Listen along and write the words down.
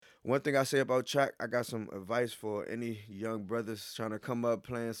One thing I say about track, I got some advice for any young brothers trying to come up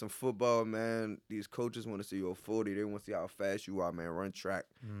playing some football, man. These coaches want to see you a 40. They want to see how fast you are, man. Run track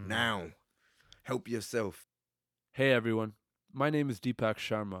now. Help yourself. Hey everyone, my name is Deepak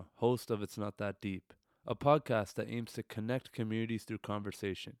Sharma, host of It's Not That Deep, a podcast that aims to connect communities through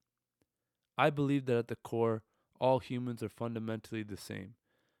conversation. I believe that at the core, all humans are fundamentally the same.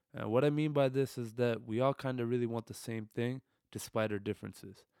 And what I mean by this is that we all kind of really want the same thing despite our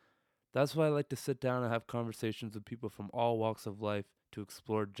differences. That's why I like to sit down and have conversations with people from all walks of life to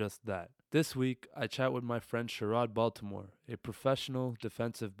explore just that. This week, I chat with my friend Sherrod Baltimore, a professional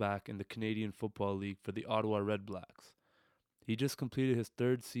defensive back in the Canadian Football League for the Ottawa Red Blacks. He just completed his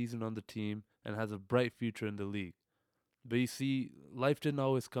third season on the team and has a bright future in the league. But you see, life didn't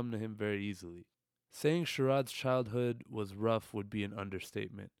always come to him very easily. Saying Sherrod's childhood was rough would be an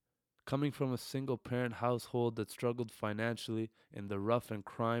understatement. Coming from a single parent household that struggled financially in the rough and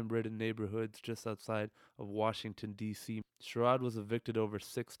crime ridden neighborhoods just outside of Washington, D.C., Sherrod was evicted over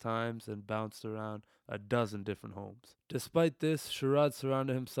 6 times and bounced around a dozen different homes. Despite this, Sherrod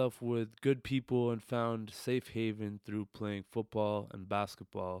surrounded himself with good people and found safe haven through playing football and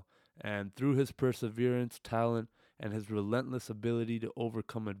basketball. And through his perseverance, talent, and his relentless ability to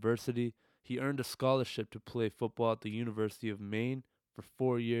overcome adversity, he earned a scholarship to play football at the University of Maine for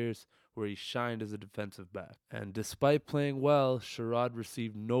 4 years, where he shined as a defensive back. And despite playing well, Sherrod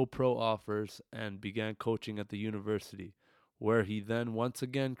received no pro offers and began coaching at the university, where he then once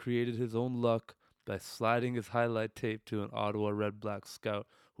again created his own luck by sliding his highlight tape to an Ottawa Red Black scout,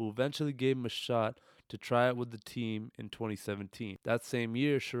 who eventually gave him a shot to try it with the team in 2017. That same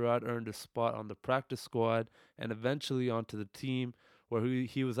year, Sherrod earned a spot on the practice squad and eventually onto the team, where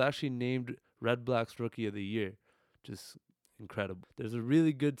he was actually named Red Blacks Rookie of the Year. Just incredible. There's a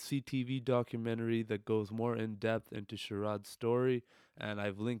really good CTV documentary that goes more in depth into Sherrod's story, and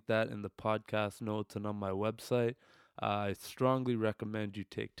I've linked that in the podcast notes and on my website. I strongly recommend you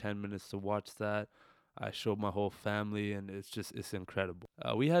take 10 minutes to watch that. I showed my whole family, and it's incredible.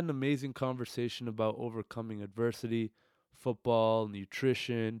 We had an amazing conversation about overcoming adversity, football,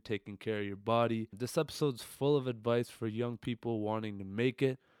 nutrition, taking care of your body. This episode's full of advice for young people wanting to make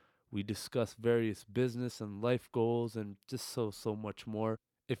it. We discuss various business and life goals and just so much more.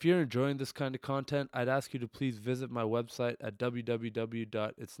 If you're enjoying this kind of content, I'd ask you to please visit my website at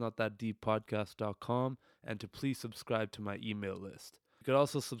www.itsnotthatdeeppodcast.com and to please subscribe to my email list. You could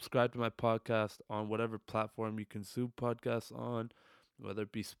also subscribe to my podcast on whatever platform you consume podcasts on, whether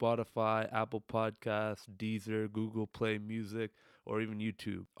it be Spotify, Apple Podcasts, Deezer, Google Play Music, or even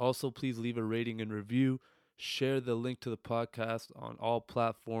YouTube. Also, please leave a rating and review. Share the link to the podcast on all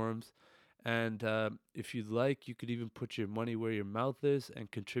platforms. And if you'd like, you could even put your money where your mouth is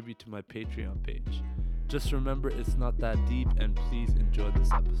and contribute to my Patreon page. Just remember, it's not that deep, and please enjoy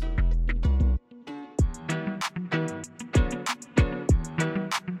this episode.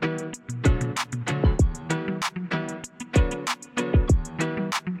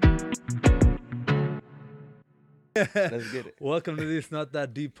 Let's get it. Welcome to the It's Not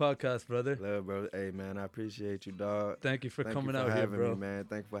That Deep podcast, brother. Love, bro. Hey, man, I appreciate you, dog. Thank you for Thank coming you for out here, having bro. me, man.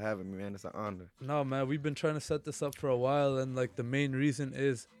 Thank you for having me, man. It's an honor. No, man, we've been trying to set this up for a while, and like the main reason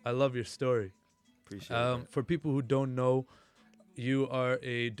is I love your story. Appreciate that. For people who don't know, you are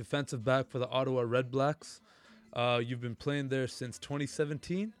a defensive back for the Ottawa Red Blacks. You've been playing there since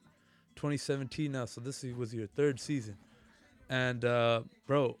 2017. 2017 now, so this was your third season. And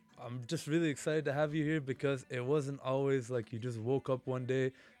bro, I'm just really excited to have you here because it wasn't always like you just woke up one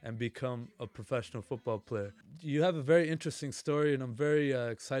day and become a professional football player. You have a very interesting story, and I'm very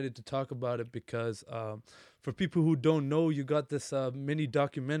excited to talk about it because for people who don't know, you got this mini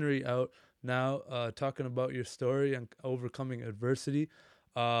documentary out now talking about your story and overcoming adversity.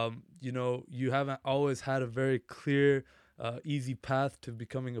 You haven't always had a very clear, easy path to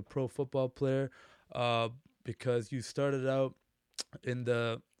becoming a pro football player because you started out in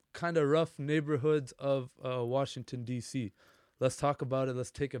the kind of rough neighborhoods of Washington, D.C. Let's talk about it. Let's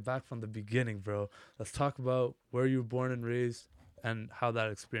take it back from the beginning, bro. Let's talk about where you were born and raised and how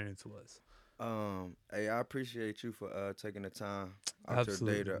that experience was. Hey, I appreciate you for taking the time out your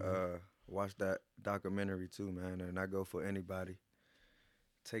day to watch that documentary too, man. And I go for anybody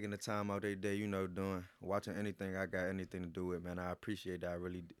taking the time out their day, watching anything I got anything to do with, man. I appreciate that. I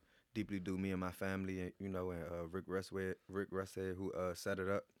really deeply do. Me and my family, and Rick Russell, who set it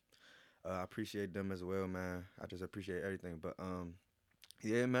up. I appreciate them as well, man. I just appreciate everything. But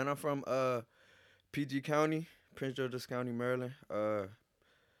yeah, man, I'm from PG County, Prince George's County, Maryland.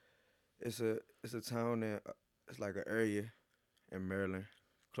 It's a town and it's like an area in Maryland,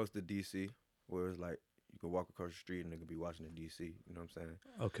 close to DC, where it's like you can walk across the street and they could be Washington D.C. You know what I'm saying?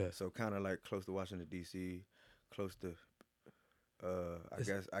 Okay. So kind of like close to Washington D.C., close to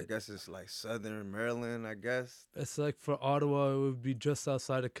I guess it's like Southern Maryland. I guess it's like for Ottawa, it would be just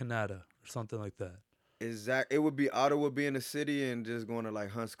outside of Canada or something like that. It would be Ottawa being a city and just going to like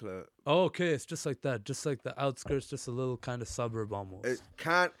Hunts Club. Oh, okay. It's just like that. Just like the outskirts, just a little kind of suburb almost. It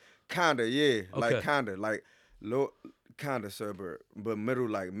kinda, yeah. Okay. Like kinda, like low, kinda suburb, but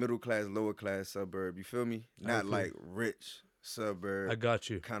middle class, lower class suburb. You feel me? Not like rich suburb. I got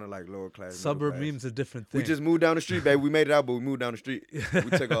you. Kind of like lower class. Suburb means a different thing. We just moved down the street, baby. We made it out, but we moved down the street. We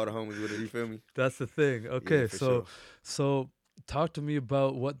took all the homies with it. You feel me? That's the thing. Okay, yeah, so talk to me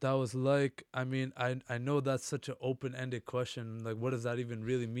about what that was like. I mean, I know that's such an open-ended question. Like, what does that even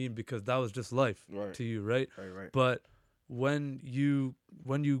really mean? Because that was just life to you, right? Right. But when you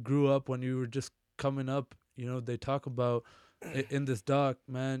grew up, when you were just coming up, you know, they talk about in this doc,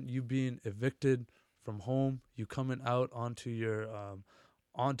 man, you being evicted from home, you coming out onto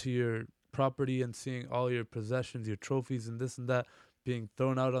your property and seeing all your possessions, your trophies and this and that being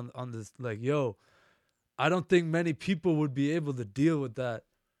thrown out on this, like, yo, I don't think many people would be able to deal with that.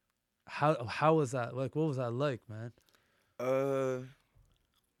 How was that? Like, what was that like, man?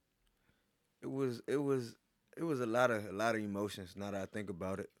 It was a lot of emotions. Now that I think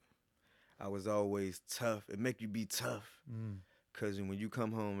about it, I was always tough. It make you be tough, cause when you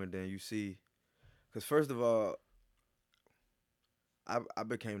come home and then you see, cause first of all, I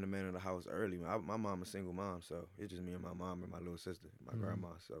became the man of the house early. My mom a single mom, so it's just me and my mom and my little sister, my grandma.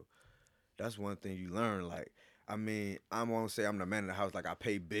 So that's one thing you learn. Like, I mean, I won't say I'm the man of the house, like I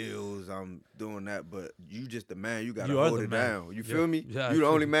pay bills, I'm doing that, but you just the man. You gotta hold it down. You feel me? Yeah, you the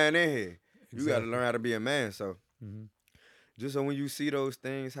only man in here. Exactly. You gotta learn how to be a man. So just so when you see those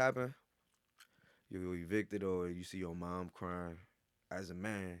things happen, you're evicted or you see your mom crying, as a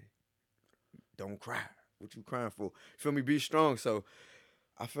man, don't cry. What you crying for? Feel me? Be strong. So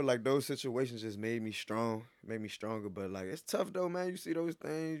I feel like those situations just made me strong, made me stronger. But like, it's tough though, man. You see those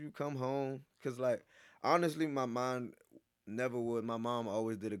things, you come home. Cause like, honestly, my mom never would. My mom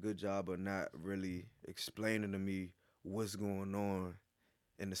always did a good job of not really explaining to me what's going on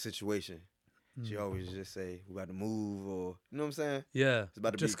in the situation. She always just say, we about to move, or, you know what I'm saying? Yeah, it's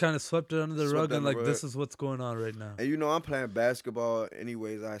about to just kind of swept it under the rug and like, rug. this is what's going on right now. And you know, I'm playing basketball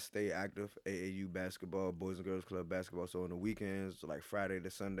anyways. I stay active, AAU basketball, Boys and Girls Club basketball. So on the weekends, like Friday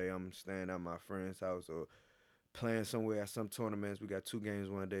to Sunday, I'm staying at my friend's house or playing somewhere at some tournaments. We got 2 games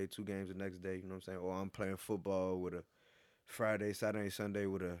one day, 2 games the next day, you know what I'm saying? Or I'm playing football with a Friday, Saturday, Sunday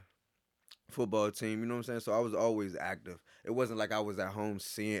with a football team, you know what I'm saying? So I was always active. It wasn't like I was at home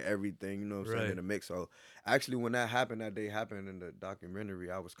seeing everything, you know what I'm saying, in the mix. So actually when that day happened in the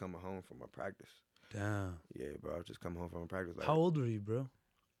documentary, I was coming home from a practice. Damn. Yeah, bro, I was just coming home from a practice. Like, how old were you, bro?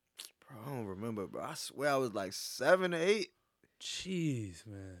 Bro, I don't remember, bro. I swear I was like 7 or 8. Jeez,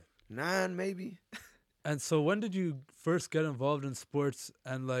 man. 9 maybe. And so when did you first get involved in sports?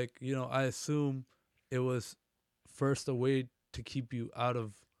 And like, you know, I assume it was first a way to keep you out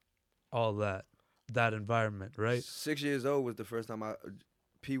of all that environment, right? 6 years old was the first time I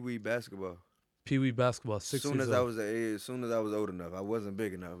Pee-wee basketball. Pee-wee basketball, 6 years old. As soon as I was old enough. I wasn't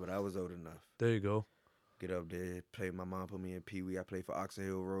big enough, but I was old enough. There you go. Get up there, play. My mom put me in Pee-wee. I played for Oxon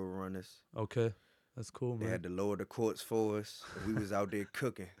Hill Road Runners. Okay. That's cool, man. They had to lower the courts for us. We was out there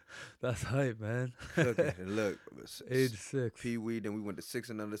cooking. That's hype, man. Cooking. And look, age 6. Pee-wee, then we went to 6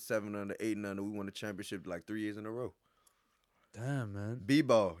 and under, 7 and under, 8 and under. We won the championship like 3 years in a row. Damn, man.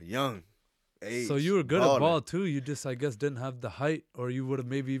 B-ball, young. Age, so you were good balling. at ball too. You just, I guess, didn't have the height, or you would have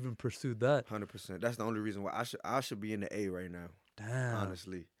maybe even pursued that. 100%. That's the only reason why I should be in the A right now. Damn.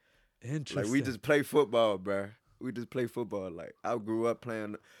 Honestly. Interesting. Like, we just play football, bruh. We just play football. Like, I grew up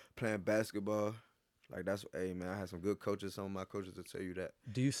playing basketball. Like, that's, hey, man, I had some good coaches. Some of my coaches will tell you that.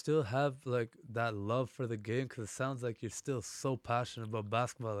 Do you still have, like, that love for the game? Because it sounds like you're still so passionate about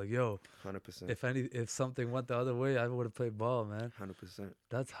basketball. Like, yo, 100%. If something went the other way, I would have played ball, man. 100%.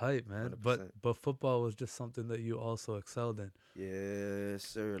 That's hype, man. 100%. But football was just something that you also excelled in. Yes,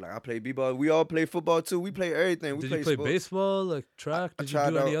 sir. Like, I play b-ball. We all play football, too. We play everything. Did you play sports. baseball, like track? Did you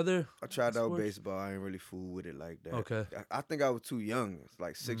do any other I tried out sports? baseball. I ain't really fool with it like that. Okay. I think I was too young. It's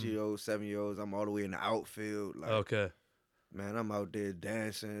like 6-year-olds, 7-year-olds. I'm all the way in the outfield. Like, okay. Man, I'm out there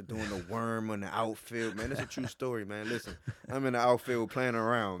dancing, doing the worm on the outfield. Man, it's a true story, man. Listen, I'm in the outfield playing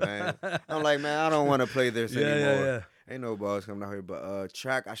around, man. I'm like, man, I don't want to play this anymore. Yeah. Ain't no balls coming out here. But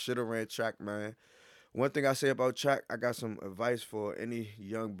track, I should have ran track, man. One thing I say about track, I got some advice for any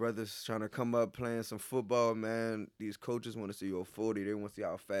young brothers trying to come up playing some football, man. These coaches want to see you 40. They want to see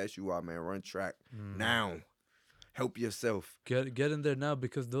how fast you are, man. Run track now. help yourself. Get in there now,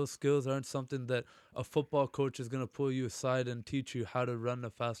 because those skills aren't something that a football coach is gonna pull you aside and teach you how to run a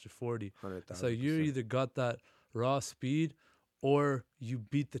faster 40. So you 100,000%. either got that raw speed, or you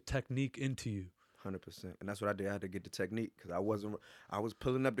beat the technique into you. 100%. And that's what I did. I had to get the technique because I was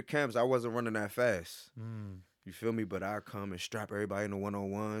pulling up the camps. I wasn't running that fast. You feel me? But I come and strap everybody in the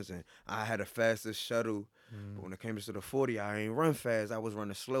one-on-ones, and I had the fastest shuttle. But when it came to the 40, I ain't run fast. I was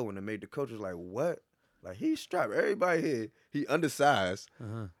running slow, and it made the coaches like, what? Like, he strapped everybody here. He undersized.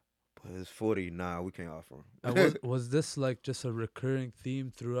 But his 40, nah, we can't offer him. And was this like just a recurring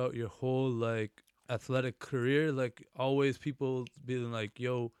theme throughout your whole like athletic career? Like always people being like,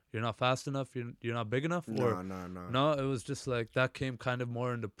 yo, you're not fast enough, you're not big enough? Or no, it was just like that came kind of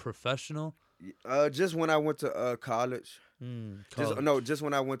more into professional? Just when I went to college. College. Just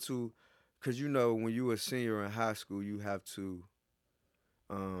when I went to, because you know, when you a senior in high school, you have to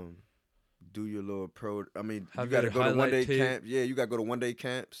do your little pro. I mean, you got to go to one-day camp. Yeah, you got to go to one-day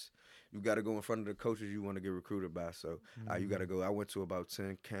camps. You got to go in front of the coaches you want to get recruited by. So you got to go. I went to about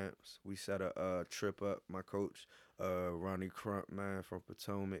 10 camps. We set a trip up. My coach, Ronnie Crump, man, from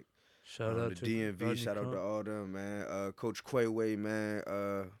Potomac. Shout out to DMV. Rodney Shout Crump. out to all them, man. Coach Quayway,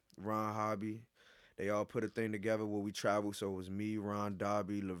 man. Ron Hobby. They all put a thing together where we traveled. So it was me, Ron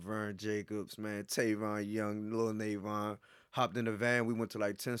Darby, Laverne Jacobs, man, Tavon Young, Lil Navon. Hopped in the van. We went to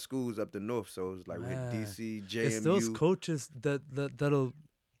like 10 schools up the north. So it was like we hit DC, JMU. It's those coaches that'll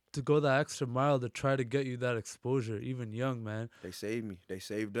to go that extra mile to try to get you that exposure, even young, man. They saved me. They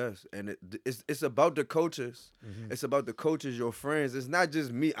saved us. And it's about the coaches. It's about the coaches, your friends. It's not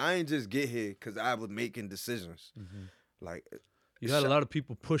just me. I ain't just get here because I was making decisions. Like, you had a lot of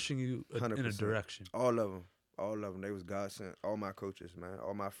people pushing you in a 100%. direction. All of them. They was God sent. All my coaches, man.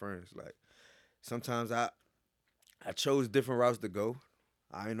 All my friends. Like, sometimes I chose different routes to go.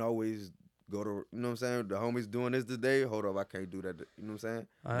 I ain't always go to, you know what I'm saying? The homies doing this today. Hold up, I can't do that. You know what I'm saying?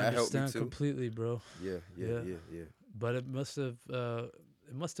 I that understand completely, bro. Yeah. But it must have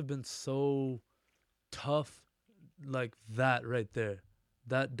been so tough, like that right there.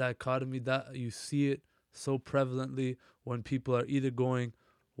 That dichotomy, that you see it so prevalently when people are either going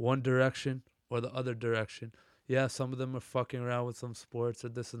one direction or the other direction. Yeah, some of them are fucking around with some sports or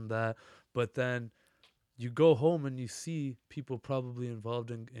this and that, but then you go home and you see people probably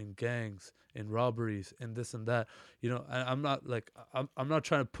involved in gangs, in robberies, and this and that. You know, I'm not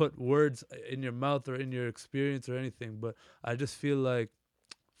trying to put words in your mouth or in your experience or anything, but I just feel like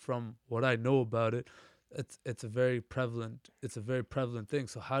from what I know about it, it's a very prevalent thing.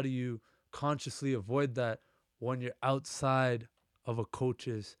 So how do you consciously avoid that when you're outside of a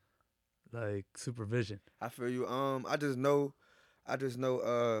coach's like supervision? I feel you. I just know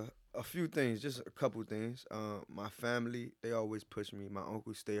a few things, just a couple things. My family, they always push me. My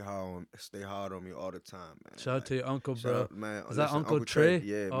uncle stay hard on me all the time, man. Shout out to your uncle, bro. Out, man. Is that Uncle Trey?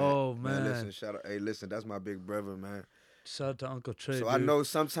 Yeah, man. Oh, man. Listen, shout out. Hey, listen, that's my big brother, man. Shout out to Uncle Trey. So dude. I know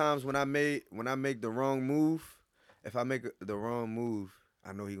sometimes when I make the wrong move, if I make the wrong move,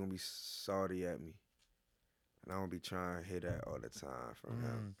 I know he gonna be salty at me, and I don't be trying to hit that all the time from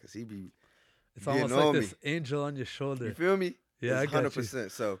him, cause he be. It's almost like this angel on your shoulder. You feel me? Yeah, I got 100%. You.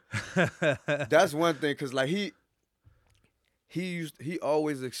 So that's one thing, cause like he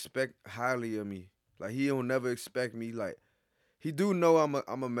always expect highly of me. Like he don't never expect me. Like he do know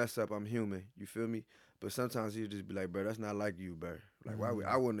I'm a mess up. I'm human. You feel me? But sometimes he'll just be like, bro, that's not like you, bro. Like why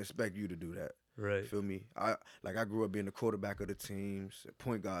I wouldn't expect you to do that. Right. You feel me? I grew up being the quarterback of the teams,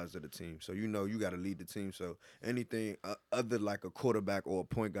 point guards of the team. So you know you got to lead the team. So anything other like a quarterback or a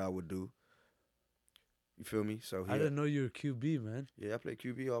point guard would do. You feel me? So I didn't know you were QB, man. Yeah, I played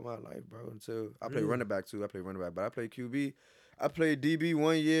QB all my life, bro. Until I played running back too. I played running back, but I played QB. I played DB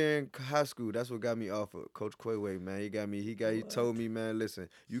 1 year in high school. That's what got me off of Coach Quayway, man. He told me, man, listen,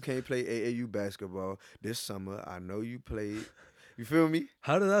 you can't play AAU basketball this summer. I know you played. You feel me?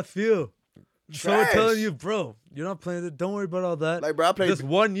 How did that feel? Someone telling you, bro, you're not playing it. Don't worry about all that. Like, bro, I played this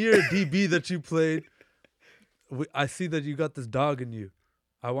 1 year DB that you played. I see that you got this dog in you.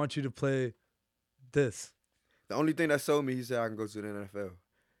 I want you to play this. The only thing that sold me, he said I can go to the NFL.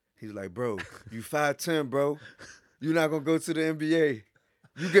 He's like, bro, you 5'10", bro. You're not gonna go to the NBA.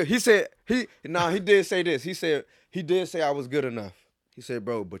 You good? He said he did say this. He said he did say I was good enough. He said,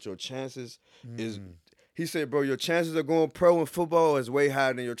 bro, but your chances is. He said, bro, your chances of going pro in football is way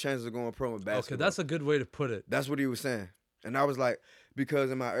higher than your chances of going pro in basketball. Okay, that's a good way to put it. That's what he was saying, and I was like, because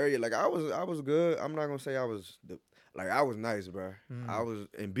in my area, like I was good. I'm not gonna say I was I was nice, bro. I was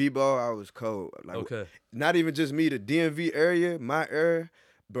in b-ball. I was cold. Like, okay. Not even just me. The DMV area, my area,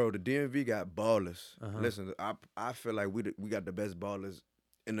 bro. The DMV got ballers. Listen, I feel like we got the best ballers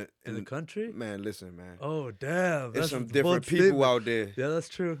in the country? Man, listen, man. Oh, damn. There's some different people out there. Yeah, that's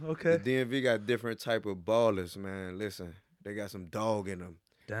true. Okay. The DMV got different type of ballers, man. Listen, they got some dog in them.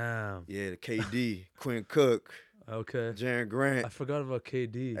 Damn. Yeah, KD, Quinn Cook. Okay. Jaren Grant. I forgot about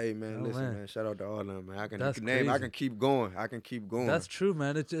KD. Hey, man, listen, man. Shout out to all of them, man. I can keep going. I can keep going. That's true,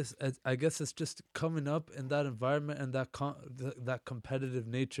 man. I guess it's just coming up in that environment and that competitive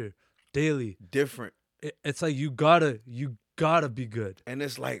nature daily. Different. It's like you gotta be good. And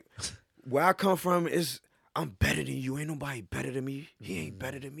it's like, where I come from is I'm better than you. Ain't nobody better than me. He ain't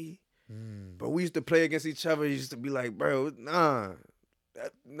better than me. But we used to play against each other. He used to be like, bro, nah.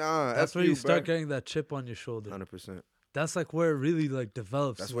 That's where you start getting that chip on your shoulder. 100%. That's like where it really like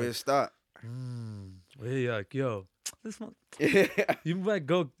develops. That's where it starts. Where you're like, yo, this one. You might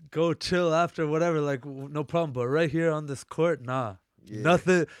go chill after whatever, like no problem. But right here on this court, nah. Yeah.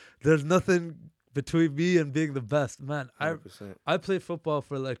 Nothing. There's nothing between me and being the best, man. 100%. I played football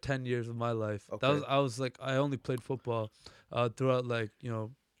for like 10 years of my life. Okay. I only played football throughout like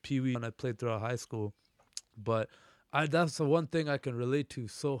Pee Wee, and I played throughout high school, but that's the one thing I can relate to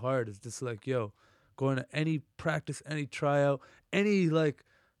so hard is just like, yo, going to any practice, any tryout, any like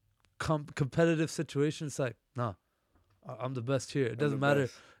competitive situation. It's like, nah, I'm the best here. It doesn't matter.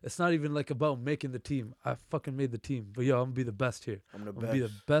 It's not even like about making the team. I fucking made the team, but yo, I'm gonna be the best here. I'm gonna be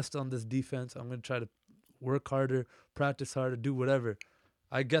the best on this defense. I'm gonna try to work harder, practice harder, do whatever.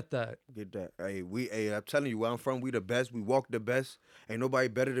 I get that. Hey, I'm telling you, where I'm from, we the best. We walk the best. Ain't nobody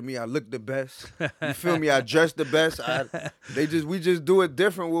better than me. I look the best. You feel me? I dress the best. We just do it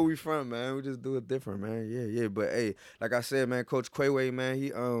different where we from, man. We just do it different, man. Yeah. But hey, like I said, man, Coach Quayway, man,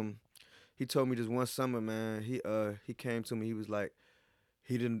 he told me this one summer, man. He came to me. He was like,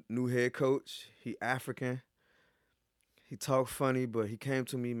 he the new head coach. He African. He talk funny, but he came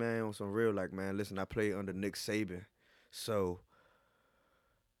to me, man, on some real like, man, listen, I played under Nick Saban, so.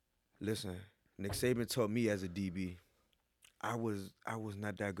 Listen, Nick Saban taught me as a DB. I was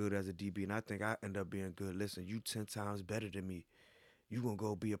not that good as a DB, and I think I end up being good. Listen, you 10 times better than me. You gonna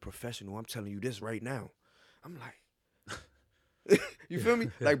go be a professional. I'm telling you this right now. I'm like, you feel me?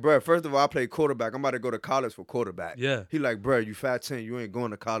 Yeah. Like, bro, first of all, I play quarterback. I'm about to go to college for quarterback. Yeah. He like, bro, you 5'10", you ain't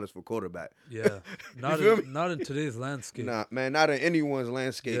going to college for quarterback. Yeah. Not in today's landscape. Nah, man, not in anyone's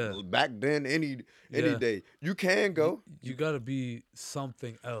landscape. Yeah. Back then, any day. You can go. You gotta be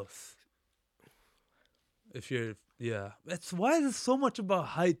something else. If you're, why is it so much about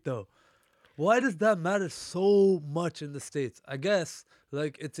height though? Why does that matter so much in the States? I guess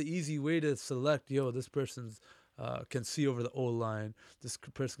like it's an easy way to select. This person's can see over the O-line. This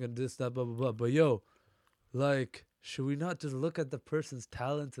person can this, that, blah blah blah. But like, should we not just look at the person's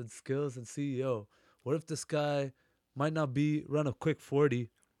talents and skills and see, what if this guy might not run a quick 40,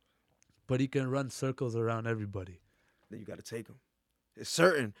 but he can run circles around everybody? Then you got to take him. It's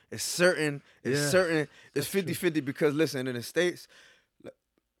certain. It's 50-50 because, listen, in the States,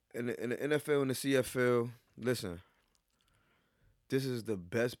 in the NFL and the CFL, listen, this is the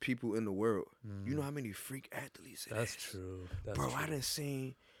best people in the world. You know how many freak athletes it is? That's true. Bro, I done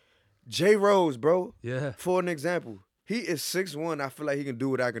seen J. Rose, bro. Yeah. For an example, he is 6'1". I feel like he can do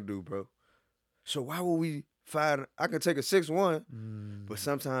what I can do, bro. So why would we find – I can take a 6'1", but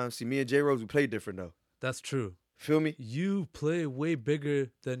sometimes, see, me and J. Rose, we play different, though. That's true. Feel me? You play way bigger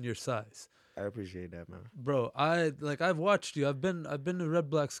than your size. I appreciate that, man. Bro, I've watched you. I've been to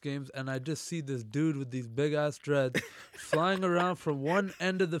Red Blacks games, and I just see this dude with these big ass dreads flying around from one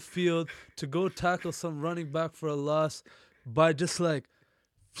end of the field to go tackle some running back for a loss by just like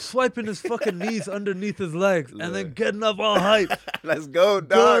swiping his fucking knees underneath his legs and then getting up all hype. Let's go, dog.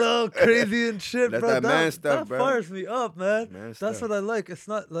 Going all crazy and shit, That's bro. That man stuff, bro. That fires me up, man. That's what I like. It's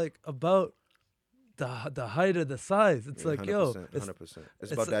not like about the height or the size. It's like, 100%, 100%.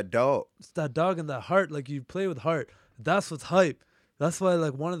 It's about that dog. It's that dog and that heart. Like, you play with heart. That's what's hype. That's why,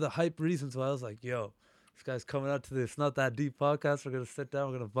 like, one of the hype reasons why I was like, this guy's coming out to this Not That Deep podcast. We're going to sit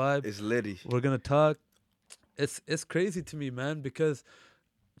down. We're going to vibe. It's litty. We're going to talk. It's crazy to me, man, because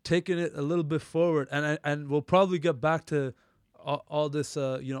taking it a little bit forward, and we'll probably get back to all this,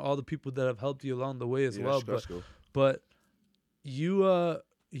 all the people that have helped you along the way as well. But you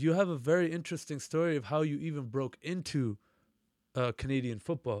have a very interesting story of how you even broke into Canadian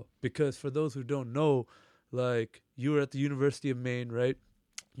football. Because for those who don't know, like, you were at the University of Maine, right?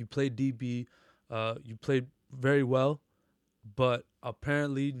 You played DB. You played very well, but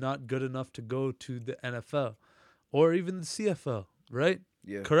apparently not good enough to go to the NFL or even the CFL, right?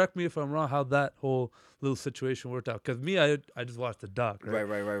 Yeah. Correct me if I'm wrong, how that whole little situation worked out. Because me, I just watched the doc. Right.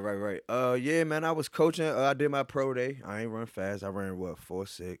 Yeah, man, I was coaching. I did my pro day. I ain't run fast. I ran,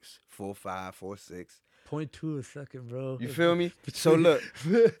 4.6, 4.5, 4.6. 0.2 a second, bro. You feel me? So look,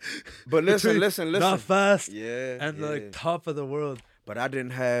 but listen. Not fast. Yeah. And like top of the world. But I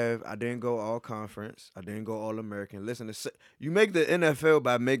didn't go all conference. I didn't go all American. Listen, you make the NFL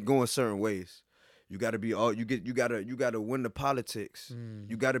by going certain ways. You gotta be all you gotta win the politics.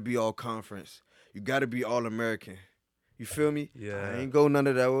 You gotta be all conference. You gotta be all American. You feel me? Yeah. I ain't go none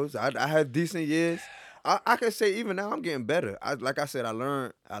of those. I had decent years. I can say even now I'm getting better. Like I said, I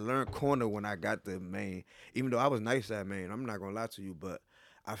learned corner when I got the main. Even though I was nice at main, I'm not gonna lie to you, but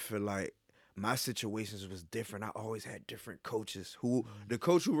I feel like my situations was different. I always had different coaches. The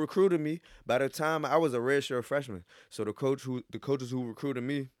coach who recruited me, by the time I was a redshirt freshman, so the coaches who recruited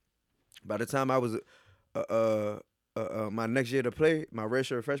me, by the time I was my next year to play, my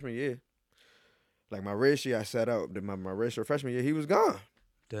redshirt freshman year, like my red year I sat out, my redshirt freshman year, he was gone.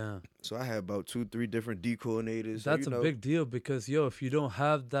 Damn. So I had about 2-3 different D coordinators. That's a big deal because, if you don't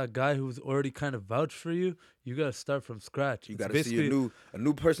have that guy who's already kind of vouched for you, you got to start from scratch. You got to see a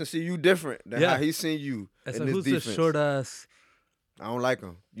new person see you different than how he seen you it's in like, this who's defense. This short ass? I don't like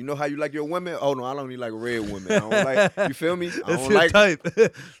them. You know how you like your women? Oh, no, I don't even like red women. I don't like, you feel me? I It's don't your like type.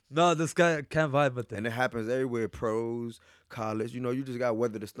 No, this guy can't vibe with it. And it happens everywhere, pros, college. You just got to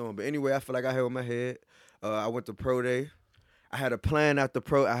weather the storm. But anyway, I feel like I held my head. I went to pro day. I had a plan after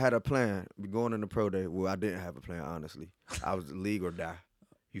pro. I had a plan going into pro day. Well, I didn't have a plan, honestly. I was league or die.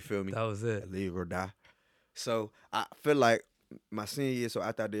 You feel me? That was it. League or die. So I feel like my senior year, so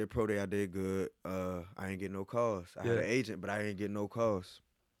after I did pro day, I did good. I ain't get no calls. I had an agent, but I ain't get no calls.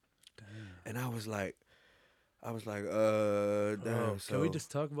 Damn. And I was like, damn. So, can we just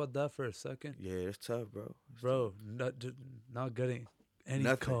talk about that for a second? Yeah, it's tough, bro. Bro, not getting any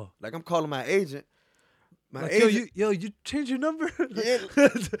Nothing. call. Like I'm calling my agent. My like, agent, you changed your number? Yeah,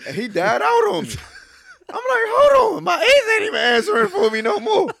 and he died out on me. I'm like, hold on, my agent ain't even answering for me no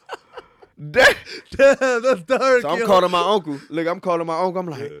more. Damn, that's dark. So I'm calling my uncle. Look, I'm calling my uncle. I'm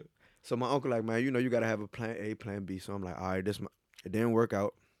like, so my uncle like, man, you gotta have a plan A, plan B. So I'm like, all right, it didn't work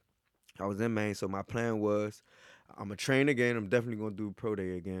out. I was in Maine, so my plan was, I'm gonna train again. I'm definitely gonna do pro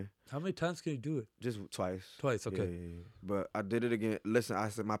day again. How many times can you do it? Just twice. Twice, okay. Yeah. But I did it again. Listen, I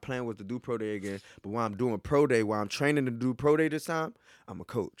said my plan was to do pro day again. But while I'm doing pro day, while I'm training to do pro day this time, I'm a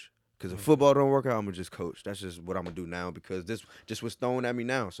coach. Because if football don't work out, I'm going to just coach. That's just what I'm going to do now because this just was thrown at me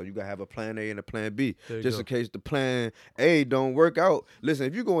now. So you got to have a plan A and a plan B. Just in case the plan A don't work out. Listen,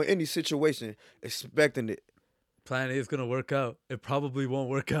 if you go in any situation expecting it, plan A is going to work out. It probably won't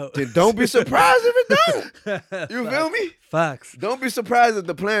work out. Then don't be surprised if it don't. You feel me? Facts. Don't be surprised if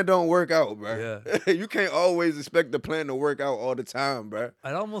the plan don't work out, bro. Yeah. You can't always expect the plan to work out all the time, bro.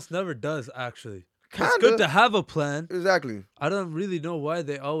 It almost never does, actually. Kinda. It's good to have a plan. Exactly. I don't really know why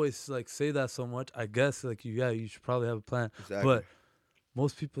they always say that so much. I guess you should probably have a plan. Exactly. But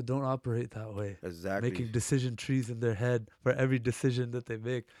most people don't operate that way. Exactly. Making decision trees in their head for every decision that they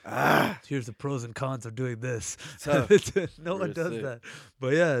make. Here's the pros and cons of doing this. No one does that.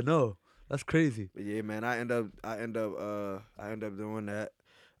 But yeah, no, that's crazy. But yeah, man, I end up doing that,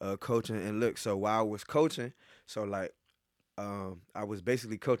 coaching. And look, so while I was coaching, so like, I was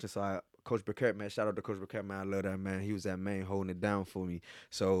basically coaching. So Coach Burkett, man, shout out to Coach Burkett, man. I love that man. He was that man holding it down for me.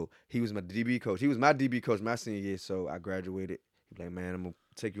 So he was my DB coach. He was my DB coach my senior year. So I graduated. He was like, man, I'm gonna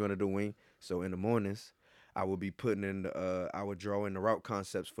take you under the wing. So in the mornings, I would be putting in I would draw in the route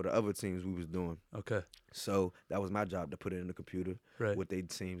concepts for the other teams we was doing. Okay. So that was my job to put it in the computer, right. What they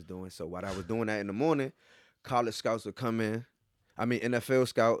teams doing. So while I was doing that in the morning, college scouts would come in. I mean NFL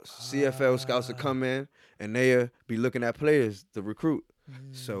scouts, CFL scouts would come in, and they'd be looking at players to recruit.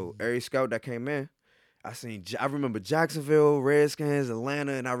 So every scout that came in, I remember Jacksonville, Redskins,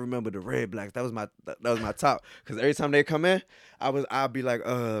 Atlanta, and I remember the Red Blacks. That was my top. Because every time they come in, I'd be like,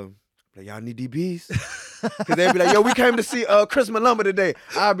 y'all need DBs? Because they'd be like, yo, we came to see Chris Malumba today.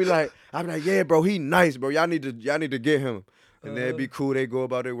 I'd be like, yeah, bro, he nice, bro. Y'all need to get him. And they'd be cool. They go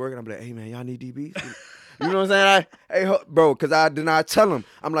about their work, and I'm like, hey, man, y'all need DBs? You know what I'm saying? Bro, because I did not tell him.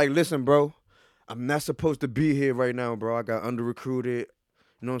 I'm like, listen, bro, I'm not supposed to be here right now, bro. I got under-recruited.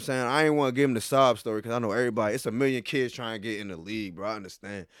 You know what I'm saying? I ain't want to give him the sob story because I know everybody. It's a million kids trying to get in the league, bro. I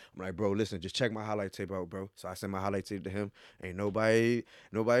understand. I'm like, bro, listen, just check my highlight tape out, bro. So I sent my highlight tape to him. Ain't nobody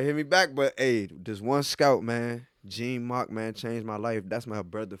hit me back, but hey, this one scout, man, Gene Mock, man, changed my life. That's my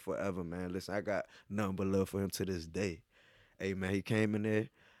brother forever, man. Listen, I got nothing but love for him to this day. Hey, man, he came in there.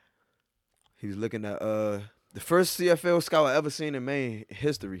 He was looking at the first CFL scout I ever seen in Maine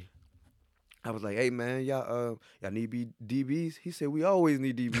history. I was like, hey, man, y'all need DBs? He said, we always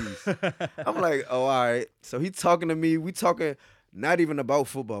need DBs. I'm like, oh, all right. So he talking to me. We talking not even about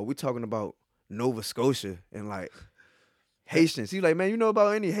football. We talking about Nova Scotia and, like, Haitians. He's like, man, you know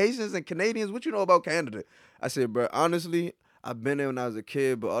about any Haitians and Canadians? What you know about Canada? I said, bro, honestly, I've been there when I was a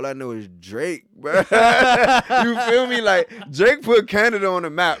kid, but all I know is Drake, bro. You feel me? Like, Drake put Canada on the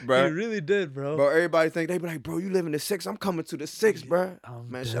map, bro. He really did, bro. Bro, everybody think, they be like, bro, you live in the 6. I'm coming to the 6, bro.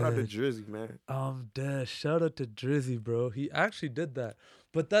 Man, dead. shout out to Drizzy, man. I'm dead. Shout out to Drizzy, bro. He actually did that.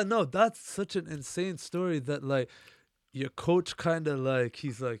 But that's such an insane story that, like, your coach kind of, like,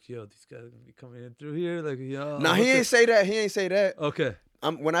 he's like, yo, these guys are going to be coming in through here. Like, yo. Nah, he ain't say that. He ain't say that. Okay.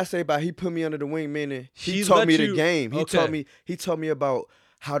 When I say about he put me under the wing, meaning he taught me the game. He taught me about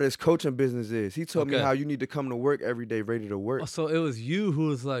how this coaching business is. He told me how you need to come to work every day ready to work. Oh, so it was you who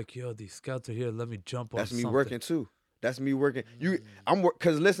was like, yo, these scouts are here. Let me jump on That's me something. working too. That's me working.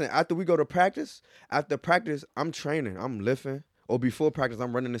 Cause listen, after we go to practice, I'm training. I'm lifting. Or before practice,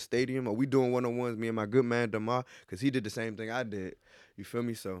 I'm running the stadium. Or we doing one-on-ones, me and my good man, Damar, because he did the same thing I did. You feel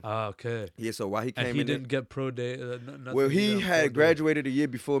me? So okay. Yeah, so while he came in, he didn't get pro day. Well, he had graduated a year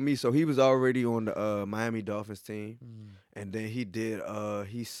before me, so he was already on the Miami Dolphins team. And then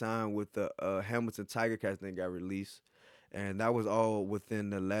he signed with the Hamilton Tiger Cats and got released. And that was all within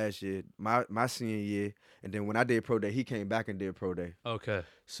the last year, my senior year. And then when I did pro day, he came back and did pro day. Okay.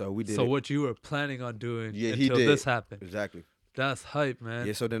 So we did. So what you were planning on doing until he did. This happened. Exactly. That's hype, man.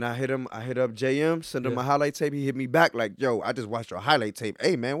 Yeah, so then I hit up JM, sent him my highlight tape. He hit me back like, yo, I just watched your highlight tape.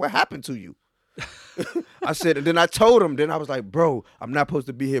 Hey, man, what happened to you? I said, and then I told him, then I was like, bro, I'm not supposed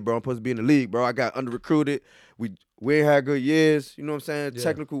to be here, bro. I'm supposed to be in the league, bro. I got under-recruited. We ain't had good years. You know what I'm saying? Yeah.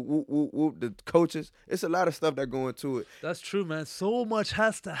 Technical, the coaches. It's a lot of stuff that go into it. That's true, man. So much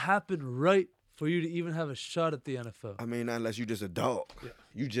has to happen right for you to even have a shot at the NFL. I mean, unless you just a dog. Yeah.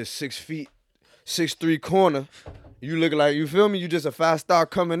 You just 6 feet, 6'3" corner. You look like, you feel me? You just a 5-star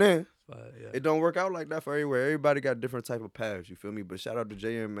coming in. Yeah. It don't work out like that for everywhere. Everybody got different type of paths, you feel me? But shout out to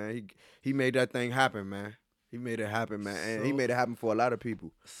JM, man. He made that thing happen, man. He made it happen, man. And he made it happen for a lot of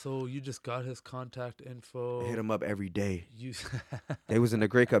people. So you just got his contact info. I hit him up every day. They was in the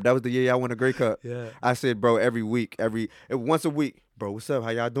Grey Cup. That was the year y'all won the Grey Cup. Yeah. I said, bro, once a week. Bro, what's up? How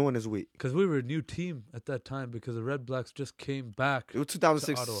y'all doing this week? Because we were a new team at that time because the Red Blacks just came back. It was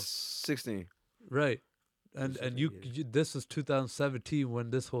 2016. Right. And you this was 2017 when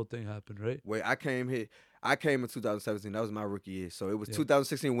this whole thing happened, right? Wait, I came in 2017. That was my rookie year. So it was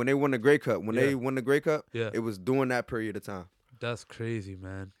 2016 when they won the Grey Cup. They won the Grey Cup, it was during that period of time. That's crazy,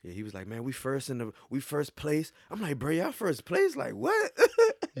 man. Yeah, he was like, man, we first place. I'm like, bro, y'all first place? Like, what?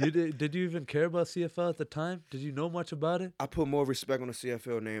 Did you even care about CFL at the time? Did you know much about it? I put more respect on the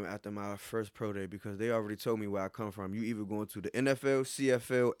CFL name after my first pro day because they already told me where I come from. You either going to the NFL,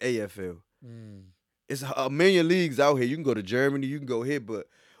 CFL, AFL. It's a million leagues out here. You can go to Germany, you can go here, but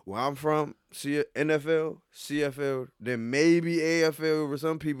where I'm from, NFL, CFL, then maybe AFL, where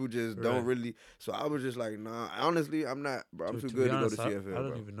some people just don't really. So I was just like, nah, honestly, I'm not, bro. I'm too good to go to CFL. I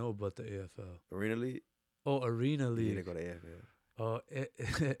don't even know about the AFL. Arena League? Oh, Arena League. Yeah, they go to AFL. Oh,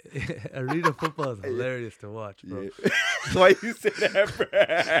 arena football is hilarious to watch, bro. Yeah. Why you say that,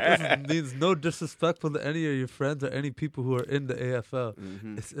 bro? This means no disrespectful to any of your friends or any people who are in the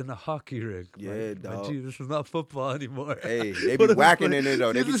AFL. It's in a hockey rink. Yeah, dog. Gee, this is not football anymore. Hey, they be whacking in it,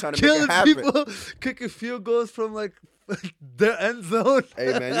 though. They be trying to make it happen. People kicking field goals from, like, their end zone.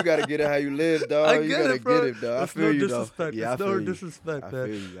 Hey, man, you got to get it how you live, dog. I get it, bro. Get it, dog. I feel you, dog. Yeah, no disrespect, man. I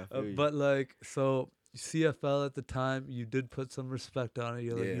feel you. But, like, so CFL at the time, you did put some respect on it.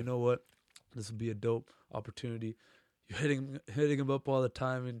 You're like, you know what? This would be a dope opportunity. You're hitting him up all the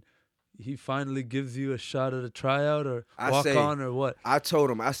time, and he finally gives you a shot at a tryout or on or what? I told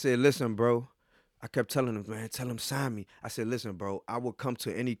him, I said, listen, bro. I kept telling him, man, tell him sign me. I said, listen, bro, I will come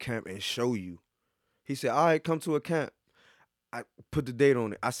to any camp and show you. He said, all right, come to a camp. I put the date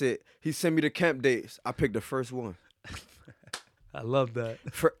on it. I said, he sent me the camp dates. I picked the first one. I love that.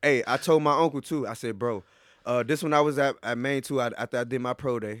 I told my uncle, too. I said, bro, this one I was at Maine, too. After I did my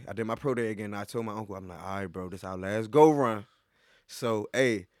pro day. I did my pro day again. I told my uncle, I'm like, all right, bro, this our last go run. So,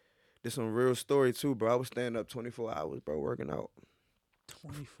 this one real story, too, bro. I was staying up 24 hours, bro, working out.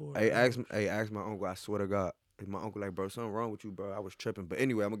 24 hours? Ask my uncle, I swear to God. My uncle like, bro, something wrong with you, bro. I was tripping. But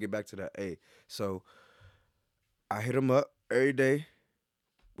anyway, I'm going to get back to that. So I hit him up every day.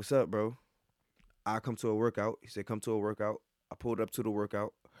 What's up, bro? I come to a workout. He said, come to a workout. I pulled up to the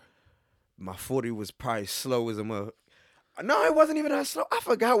workout. My 40 was probably slow as a mug. No, it wasn't even that slow. I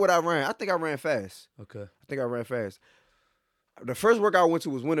forgot what I ran. I think I ran fast. Okay. I think I ran fast. The first workout I went to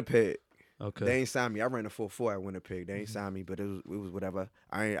was Winnipeg. Okay. They ain't signed me. I ran a 4.4 at Winnipeg. They ain't signed me, but it was whatever.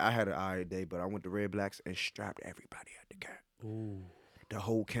 I had an alright day, but I went to Red Blacks and strapped everybody at the camp. Ooh. The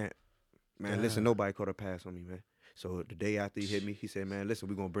whole camp. Man, listen, nobody caught a pass on me, man. So the day after he hit me, he said, man, listen,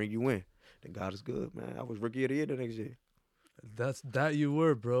 we're going to bring you in. Then God is good, man. I was rookie of the year the next year. That you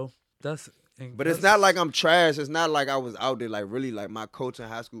were, bro. But it's not like I'm trash. It's not like I was out there like really like my coach in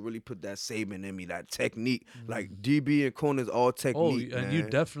high school really put that saving in me, that technique. Like DB and corners all technique. And man. you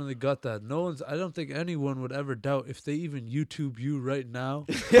definitely got that. I don't think anyone would ever doubt if they even YouTube you right now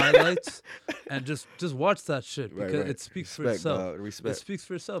highlights and just watch that shit because right. it speaks Respect, for itself. dog. Respect. It speaks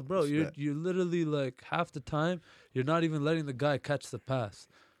for itself, bro. Respect. You're literally like half the time you're not even letting the guy catch the pass.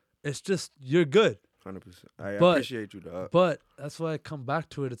 It's just you're good. 100%. I appreciate you, dog. But that's why I come back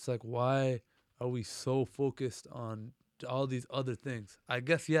to it. It's like, why are we so focused on all these other things? I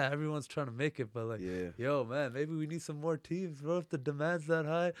guess, yeah, everyone's trying to make it, but like, yo, man, maybe we need some more teams, bro. If the demand's that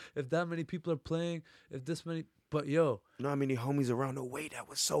high, if that many people are playing, if this many, but yo. You know how many homies around the way that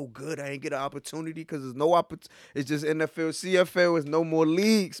was so good? I ain't get an opportunity because there's no opportunity. It's just NFL, CFL, is no more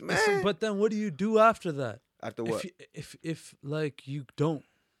leagues, man. But then what do you do after that? After what? If like you don't,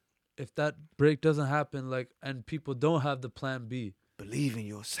 if that break doesn't happen, like, and people don't have the plan B. Believe in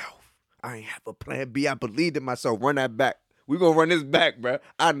yourself. I ain't have a plan B. I believed in myself. Run that back. We gonna run this back, bro.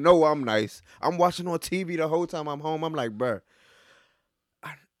 I know I'm nice. I'm watching on TV the whole time I'm home. I'm like, bro,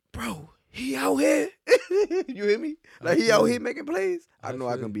 he out here. You hear me? Like he out here making plays. I know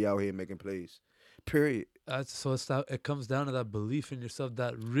I can be out here making plays. Period. So it comes down to that belief in yourself.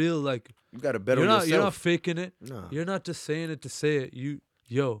 That real like you gotta bet on yourself. You're not faking it. No. You're not just saying it to say it.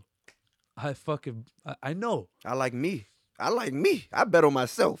 I know. I like me. I bet on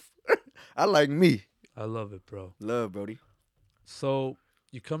myself. I like me. I love it, bro. Love, Brody. So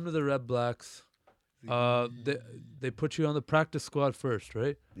you come to the Red Blacks. They put you on the practice squad first,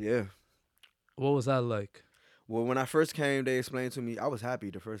 right? Yeah. What was that like? Well, when I first came, they explained to me. I was happy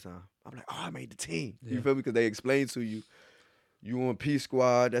the first time. I'm like, I made the team. Yeah. You feel me? Because they explained to you, you on P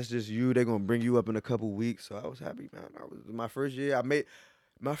squad. That's just you. They're gonna bring you up in a couple weeks. So I was happy, man. My first year.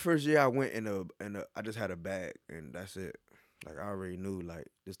 I went in a. I just had a bag, and that's it. Like I already knew, like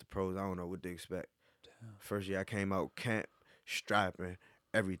this the pros. I don't know what to expect. Damn. First year I came out camp, strapping,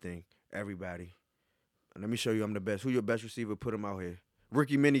 everything, everybody. And let me show you, I'm the best. Who your best receiver? Put him out here.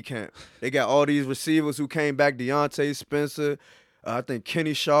 Rookie minicamp. They got all these receivers who came back. Deontay Spencer. I think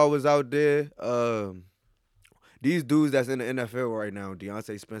Kenny Shaw was out there. These dudes that's in the NFL right now,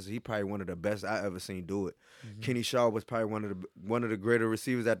 Deontay Spencer, he probably one of the best I ever seen do it. Mm-hmm. Kenny Shaw was probably one of the greater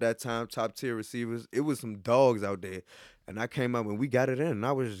receivers at that time, top tier receivers. It was some dogs out there, and I came up and we got it in.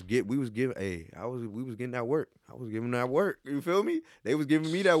 And we was getting that work. I was giving that work. You feel me? They was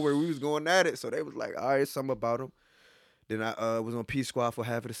giving me that work. We was going at it. So they was like, all right, something about them. Then I was on P squad for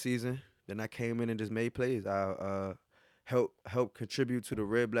half of the season. Then I came in and just made plays. I help contribute to the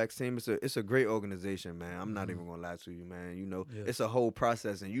Red Black team. It's a great organization, man. I'm not even gonna lie to you, man. You know, It's a whole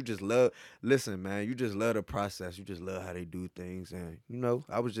process, and you just love. Listen, man, you just love the process. You just love how they do things, and you know,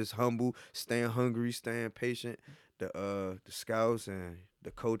 I was just humble, staying hungry, staying patient. The scouts and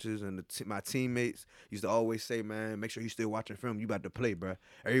the coaches and my teammates used to always say, man, make sure you still watching film. You about to play, bro.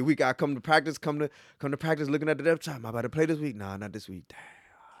 Every week I come to practice, looking at the depth chart. I'm about to play this week. Nah, not this week. Damn.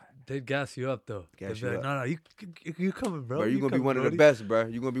 They'd gas you up though. No, you coming, bro. You gonna be one of the best, bro.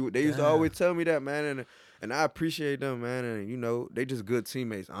 You gonna be. They used to always tell me that, man, and I appreciate them, man. And you know, they just good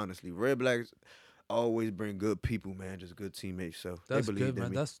teammates. Honestly, Red Blacks always bring good people, man. Just good teammates. So that's they believe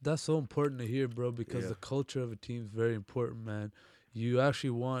good, man. That's so important to hear, bro. Because the culture of a team is very important, man. You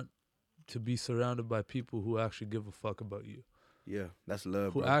actually want to be surrounded by people who actually give a fuck about you. Yeah, that's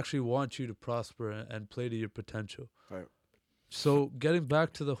love. Who actually want you to prosper and play to your potential. Right. So getting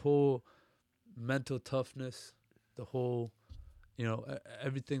back to the whole mental toughness, the whole,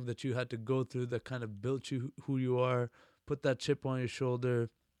 everything that you had to go through that kind of built you who you are, put that chip on your shoulder,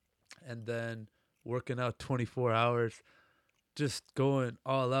 and then working out 24 hours, just going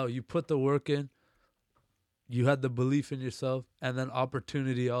all out. You put the work in, you had the belief in yourself, and then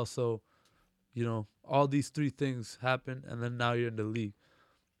opportunity also, all these three things happen, and then now you're in the league.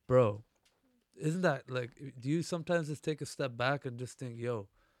 Bro, isn't that, like, do you sometimes just take a step back and just think, yo,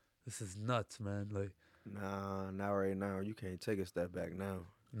 this is nuts, man? Like, nah, not right now. You can't take a step back now.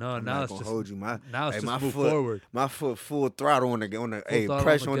 No, I'm now not it's gonna just hold you. Now it's just move foot, forward. My foot full throttle on the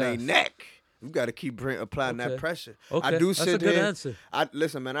pressure on their neck. You got to keep applying that pressure. Okay, I do that's sit a good here. Answer.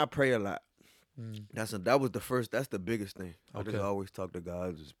 Listen, man. I pray a lot. That's the biggest thing. I just always talk to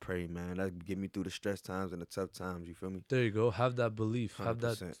God, just pray, man. That get me through the stress times and the tough times. You feel me? There you go. Have that belief. 100%. Have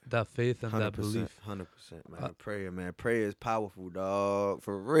that faith and that belief. 100%, man. Prayer, man. Prayer is powerful, dog.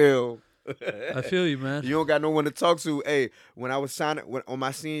 For real. I feel you, man. You don't got no one to talk to. Hey, when I was signing on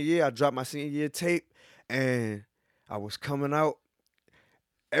my senior year, I dropped my senior year tape, and I was coming out.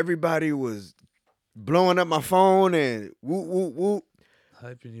 Everybody was blowing up my phone and whoop, whoop, whoop.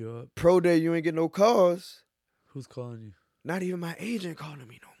 Hyping you up. Pro day, you ain't get no calls. Who's calling you? Not even my agent calling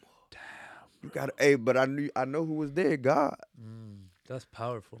me no more. Damn. You gotta, hey, but I know who was there. God. That's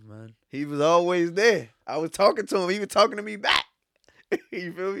powerful, man. He was always there. I was talking to him. He was talking to me back.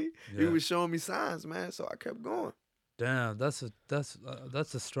 You feel me? Yeah. He was showing me signs, man. So I kept going. Damn, that's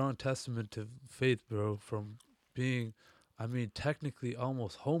a strong testament to faith, bro. From being, I mean, technically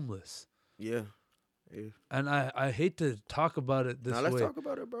almost homeless. Yeah. Yeah. And I hate to talk about it this way. Let's talk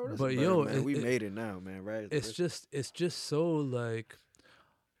about it, bro. That's but man. We made it now, man. Right? It's just so like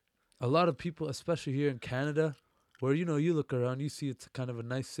a lot of people, especially here in Canada, where you look around, you see it's kind of a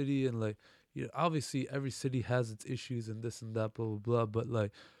nice city, and like obviously every city has its issues and this and that, blah blah blah. But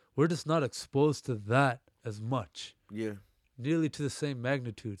like we're just not exposed to that as much. Yeah. Nearly to the same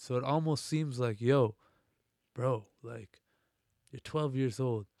magnitude. So it almost seems like, yo, bro, like you're 12 years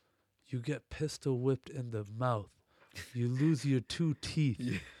old. You get pistol whipped in the mouth. You lose your 2 teeth.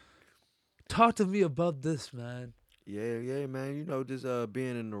 Yeah. Talk to me about this, man. Yeah, man. Just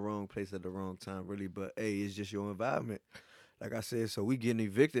being in the wrong place at the wrong time, really. But, hey, it's just your environment. Like I said, so we getting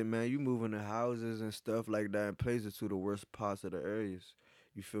evicted, man. You moving to houses and stuff like that and places to the worst parts of the areas.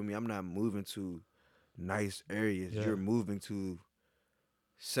 You feel me? I'm not moving to nice areas. Yeah. You're moving to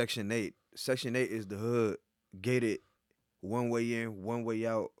Section 8. Section 8 is the hood, gated, one way in, one way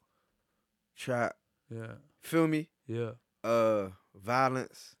out. Trap. Yeah. Feel me? Yeah.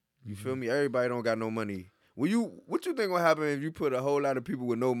 Violence. You feel me? Everybody don't got no money. What you think gonna happen if you put a whole lot of people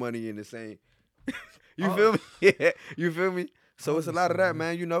with no money in the same? Feel me? Yeah. You feel me? So it's a lot of that,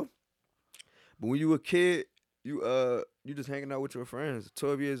 man. But when you a kid, you just hanging out with your friends.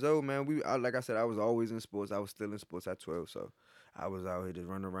 12 years old, man. Like I said, I was always in sports. I was still in sports at 12, so I was out here just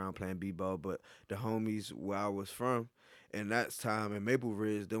running around playing b-ball. But the homies where I was from, and that time in Maple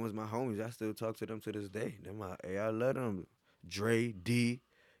Ridge, them was my homies. I still talk to them to this day. I love them. Dre, D,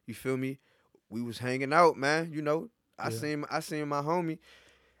 you feel me? We was hanging out, man. I seen my homie.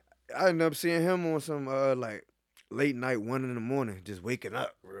 I ended up seeing him on some like late night, 1 a.m, just waking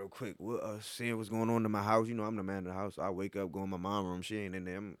up real quick. Seeing what's going on in my house. I'm the man of the house. So I wake up, go in my mom's room. She ain't in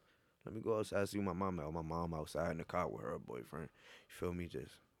there. Let me go outside, see my mom out. My mom outside in the car with her boyfriend. You feel me?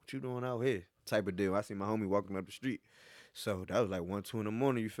 Just, what you doing out here? Type of deal. I see my homie walking up the street. So that was like 1, 2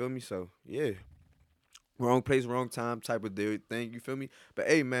 in, you feel me? So, yeah. Wrong place, wrong time type of deal thing, you feel me? But,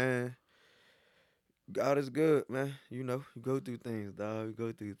 hey, man, God is good, man. You go through things, dog. You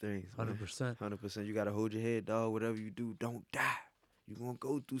go through things, 100%. 100%. You got to hold your head, dog. Whatever you do, don't die. You're going to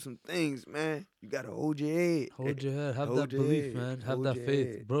go through some things, man. You got to hold your head. Hold your head. Have that belief, man. Have that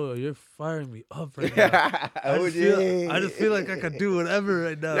faith. Bro, you're firing me up right now. I just feel like I could do whatever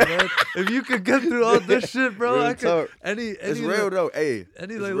right now, man. If you could get through all this shit, bro, real I could. It's real, though. Hey,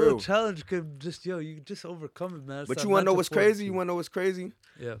 any like little challenge could just, you just overcome it, man. But you want to know what's crazy?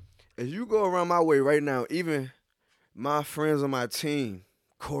 Yeah. If you go around my way right now, even my friends on my team,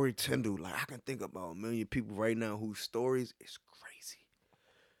 Corey Tyndall, like I can think about a million people right now whose stories is crazy.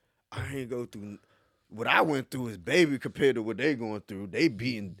 I ain't go through what I went through is baby compared to what they going through. They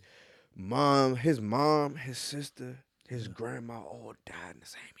beating mom, his sister, his grandma all died in the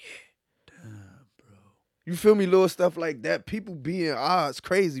same year. Damn, bro. You feel me? Little stuff like that. People being it's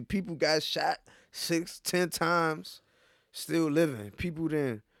crazy. People got shot 6, 10 times, still living. People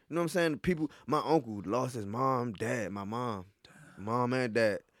then. You know what I'm saying? People, my uncle lost his mom, dad, my mom. Damn. Mom and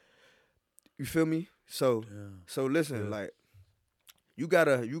dad. You feel me? So listen, like, you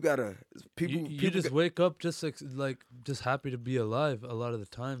gotta, people. You just wake up just just happy to be alive a lot of the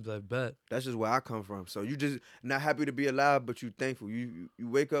times, I bet. That's just where I come from. So you just not happy to be alive, but you thankful. You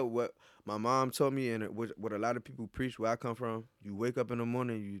wake up, what my mom told me and what a lot of people preach where I come from, you wake up in the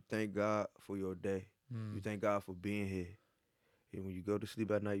morning, you thank God for your day. You thank God for being here. And when you go to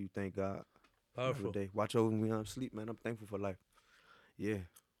sleep at night, you thank God. Powerful. Day. Watch over me when I'm asleep, man. I'm thankful for life. Yeah.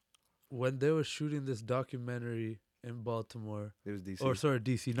 When they were shooting this documentary in Baltimore. It was DC. Or sorry,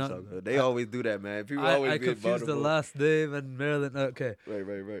 DC. Not. They always do that, man. People always I confused the last name and Maryland. Okay.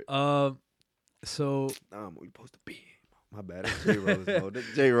 Right. So. We supposed to be. My bad. It's J Rose, bro.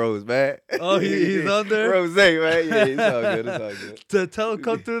 That's J Rose, man. Oh, he's on there? Rose, man. Yeah, it's all good. To tell him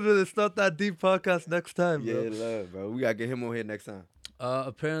come through to the It's Not That Deep podcast next time, bro. Yeah, love, bro. We got to get him on here next time.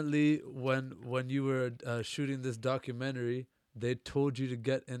 Apparently, when you were shooting this documentary, they told you to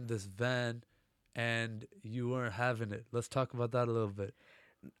get in this van, and you weren't having it. Let's talk about that a little bit.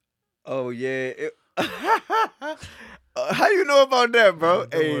 Oh, yeah. How you know about that, bro?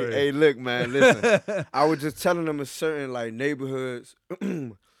 Hey, look, man, listen. I was just telling them in certain like neighborhoods.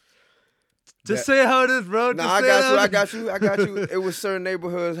 Just say how it is, bro. Nah, I got you. It was certain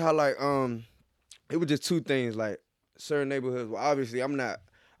neighborhoods how like it was just two things like certain neighborhoods. Well, obviously I'm not.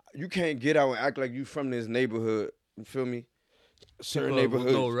 You can't get out and act like you from this neighborhood. You feel me? certain people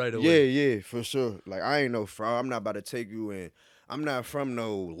neighborhoods. will know right away. Yeah, for sure. Like I ain't no fraud. I'm not about to take you in. I'm not from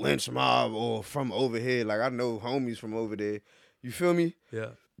no lynch mob or from over here. Like I know homies from over there. You feel me?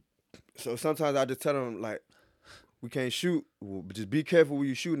 Yeah. So sometimes I just tell them like, we can't shoot. Well, just be careful where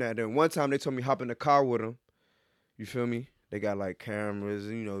you shooting at. Then one time they told me hop in the car with them. You feel me? They got like cameras,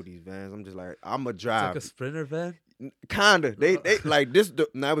 you know, these vans. I'm just like, I'ma drive. It's like a Sprinter van? Kinda. They like this.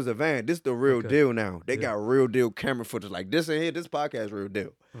 That was a van. This the real deal now. They got real deal camera footage. Like this in here. This podcast real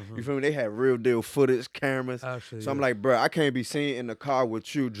deal. You feel me? They had real deal footage, cameras. Actually, so I'm like, bro, I can't be seen in the car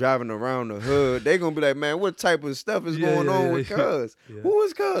with you driving around the hood. They gonna be like, man, what type of stuff is going on with Cuz? Who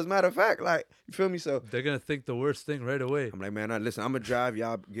is Cuz? Matter of fact, like, you feel me? So they're gonna think the worst thing right away. I'm like, man, listen, I'm gonna drive.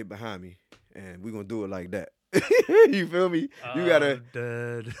 Y'all get behind me, and we gonna do it like that. You feel me? You gotta.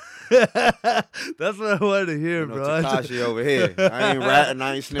 Dead. That's what I wanted to hear, bro. Tekashi over here. I ain't ratting.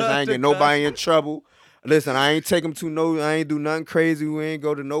 I ain't snitching. I ain't getting nobody in trouble. Listen, I ain't take him to no. I ain't do nothing crazy. We ain't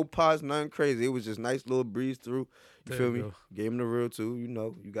go to no pots. Nothing crazy. It was just nice little breeze through. You feel me? Gave him the real too. You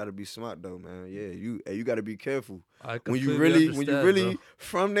know, you gotta be smart though, man. Yeah, you gotta be careful. When you really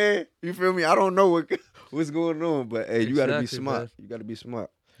from there. You feel me? I don't know what's going on, but hey, you gotta be smart. Man. You gotta be smart.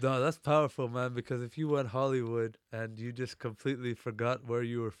 No, that's powerful, man, because if you went Hollywood and you just completely forgot where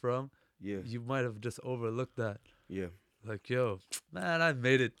you were from, you might have just overlooked that. Yeah. Like, yo, man, I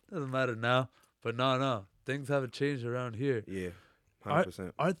made it. Doesn't matter now. But no. Things haven't changed around here. Yeah,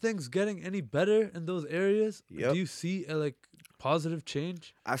 100%. Are things getting any better in those areas? Yep. Do you see a, positive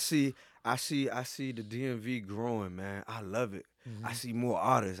change? I see the DMV growing, man. I love it. Mm-hmm. I see more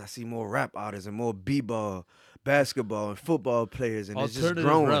artists. I see more rap artists and more b-ball, basketball, and football players, and it's just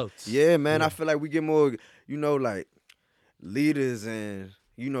growing. Routes. Yeah, man. Yeah. I feel like we get more, like leaders and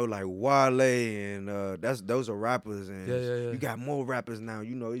like Wale and those are rappers, and you got more rappers now. It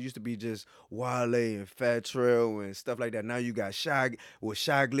used to be just Wale and Fat Trail and stuff like that. Now you got Shy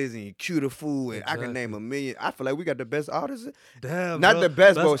Glizzy and Q the Fool, and I can name a million. I feel like we got the best artists. Damn, not the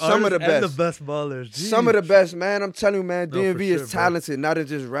best, but some of the best. And the best ballers. Jeez. Some of the best, man. I'm telling you, man. DMV is talented, not in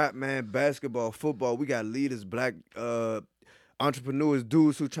just rap, man. Basketball, football. We got leaders, black entrepreneurs,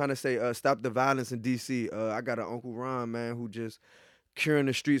 dudes who trying to say stop the violence in DC. I got an Uncle Ron, man, who just curing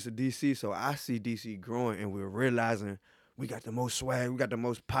the streets of DC. So I see DC growing, and we're realizing we got the most swag, we got the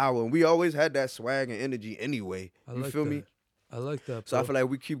most power, and we always had that swag and energy anyway. You feel me? I like that. So I feel like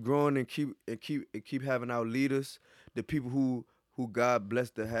we keep growing and keep having our leaders, the people who God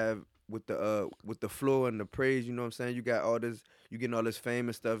blessed to have with the flow and the praise. You know what I'm saying? You got all this, you getting all this fame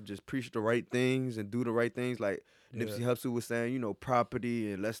and stuff. Just preach the right things and do the right things, like Nipsey Hussle was saying.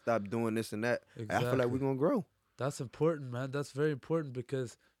 Property, and let's stop doing this and that. Exactly. I feel like we're gonna grow. That's important, man. That's very important,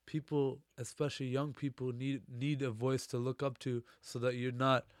 because people, especially young people, need a voice to look up to, so that you're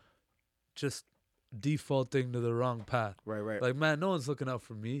not just defaulting to the wrong path. Right. Like, man, no one's looking out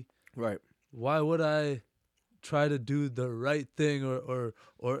for me. Right. Why would I try to do the right thing, or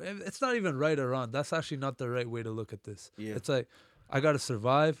it's not even right or wrong. That's actually not the right way to look at this. Yeah. It's like, I got to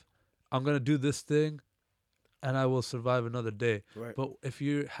survive. I'm going to do this thing, and I will survive another day. Right. But if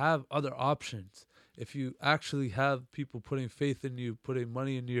you have other options, if you actually have people putting faith in you, putting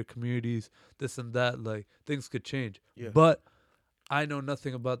money into your communities, this and that, like, things could change. Yeah. But I know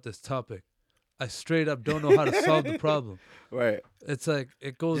nothing about this topic. I straight up don't know how to solve the problem. Right. It's like,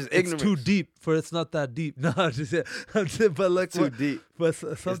 it's too deep for it's not that deep. No, but like, too deep. But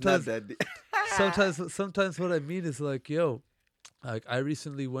sometimes it's not that deep. sometimes what I mean is like, yo, like, I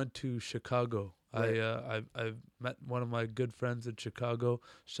recently went to Chicago. Right. I met one of my good friends in Chicago.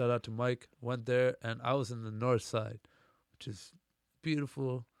 Shout out to Mike. Went there, and I was in the north side, which is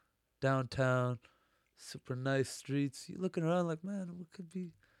beautiful, downtown, super nice streets. You're looking around like, man,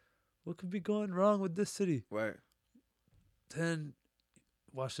 what could be going wrong with this city? Right. Then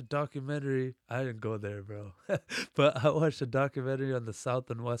watched a documentary. I didn't go there, bro. But I watched a documentary on the south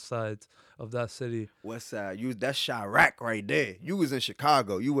and west sides of that city. West side. That's Chirac right there. You was in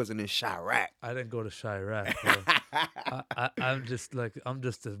Chicago. You wasn't in Chirac. I didn't go to Chirac, bro. I'm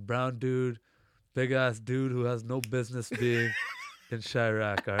just a brown dude, big ass dude who has no business being in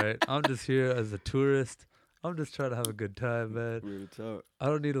Chirac, all right? I'm just here as a tourist. I'm just trying to have a good time, man. Real talk. I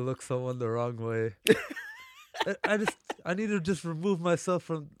don't need to look someone the wrong way. I need to just remove myself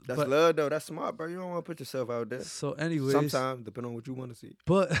from. That's love, though. That's smart, bro. You don't want to put yourself out there. So, anyways, sometimes, depending on what you want to see.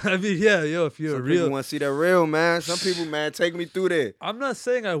 But I mean, yeah, yo, if you're some a real, people want to see that real, man. Some people, man, take me through there. I'm not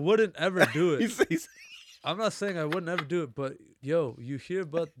saying I wouldn't ever do it. I'm not saying I wouldn't ever do it, but yo, you hear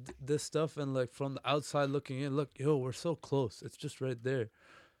about this stuff, and like from the outside looking in, look, yo, we're so close. It's just right there.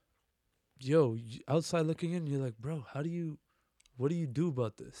 Yo, outside looking in, you're like, bro, what do you do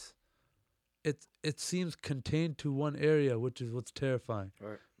about this? it seems contained to one area, which is what's terrifying.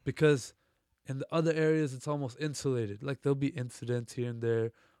 Right. Because in the other areas, it's almost insulated. Like there'll be incidents here and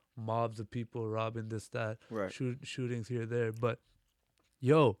there, mobs of people robbing this, that, Right. shootings here, there. But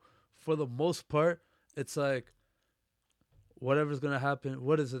yo, for the most part, it's like whatever's gonna happen.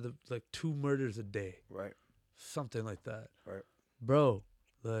 What is it? Like 2 murders a day, Right. something like that. Right. Bro,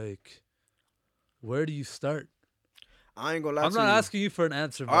 like, where do you start? I ain't gonna lie I'm to not you. asking you for an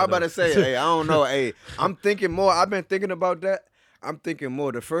answer. I'm about to say, hey, I don't know. Hey, I'm thinking more. I've been thinking about that. I'm thinking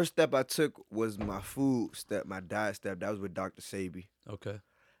more. The first step I took was my food step, my diet step. That was with Dr. Sabi. Okay.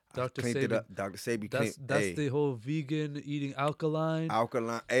 I Dr. cleaned it Sabi. up. Dr. Sabi That's cleaned. that's Hey, the whole vegan eating alkaline.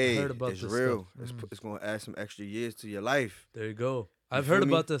 alkaline. Hey, heard about it's this real. stuff. It's gonna add some extra years to your life. There you go. I've feel heard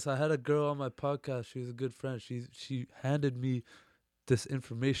me? about this. I had a girl on my podcast. She's a good friend. She handed me this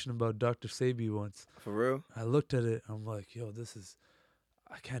information about Dr. Sabi once. For real. I looked at it. I'm like, yo, this is.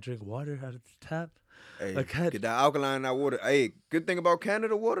 I can't drink water out of the tap. Hey, I can't. get that alkaline in that water. Hey, good thing about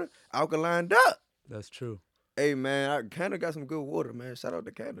Canada water, alkalined up. That's true. Hey man, Canada got some good water, man. Shout out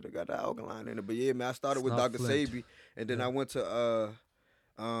to Canada, got that alkaline in it. But yeah, man, I started It's with not Dr. Flint. Sabi, and then Yeah. I went to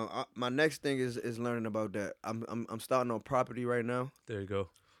my next thing is learning about that. I'm starting on property right now. There you go.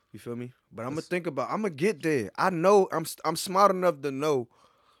 You feel me? But I'm That's- gonna get there. I know I'm smart enough to know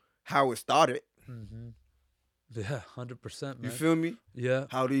how it started. Mm-hmm. Yeah, 100%, man. You feel me? Yeah.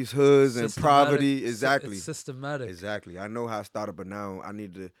 How these hoods and Systematic- poverty exactly. It's systematic. Exactly. I know how it started, but now I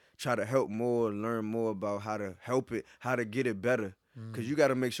need to try to help more, learn more about how to help it, how to get it better. Because you got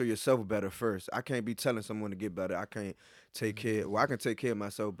to make sure yourself better first. I can't be telling someone to get better. I can't take care. Well, I can take care of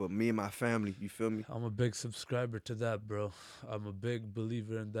myself, but me and my family, you feel me? I'm a big subscriber to that, bro. I'm a big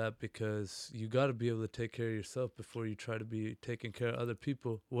believer in that because you got to be able to take care of yourself before you try to be taking care of other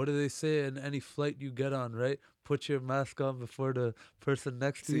people. What do they say in any flight you get on, right? Put your mask on before the person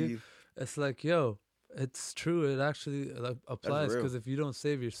next to you. It's like, yo, it's true. It actually applies real. because if you don't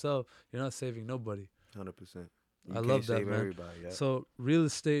save yourself, you're not saving nobody. 100%. I love that, save man. everybody. Yeah. So real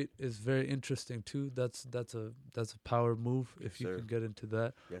estate is very interesting too. That's a power move if you sir. can get into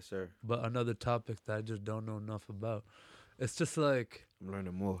that. Yes, sir. But another topic that I just don't know enough about. It's just like I'm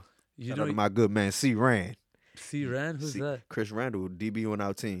learning more. you Shout know out to my good man, C. Rand. C. Rand, who's that? Chris Randall, DB on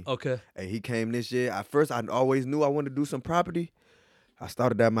our team. Okay. And he came this year. At first, I always knew I wanted to do some property. I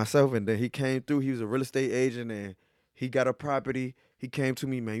started that myself, and then he came through. He was a real estate agent, and he got a property. He came to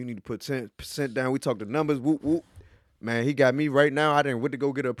me, man, you need to put 10% down. We talked the numbers, whoop, whoop. Man, he got me right now. I didn't went to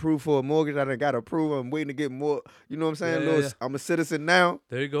go get approved for a mortgage. I didn't got approved. I'm waiting to get more. You know what I'm saying? Yeah. I'm a citizen now.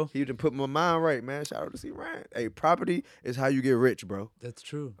 There you go. He done put my mind right, man. Shout out to C. Ryan. Hey, property is how you get rich, bro. That's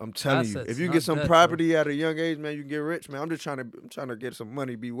true. I'm telling you. Assets, If you not get some debt, property at a young age, man, you get rich, man. I'm trying to get some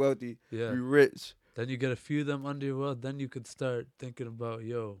money, be wealthy, Yeah. be rich. Then you get a few of them under your belt. Then you could start thinking about,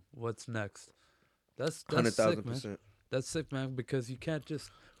 yo, what's next? That's sick, man. 100,000%. That's sick, man. Because you can't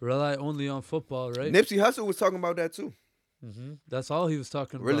just rely only on football, right? Nipsey Hussle was talking about that too. Mm-hmm. That's all he was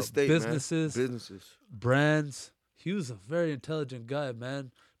talking about. Real estate, businesses, man. Businesses. brands. He was a very intelligent guy,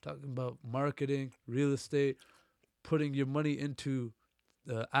 man. Talking about marketing, real estate, putting your money into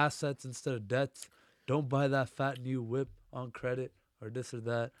assets instead of debts. Don't buy that fat new whip on credit or this or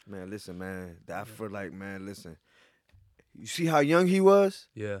that. Man, listen, man. I feel like, man, listen. You see how young he was?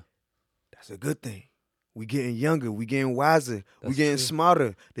 Yeah. That's a good thing. We getting younger. We getting wiser. We That's getting true.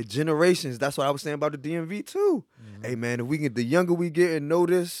 smarter. The generations. That's what I was saying about the DMV too. Mhm. Hey, man, if we get the younger we get and know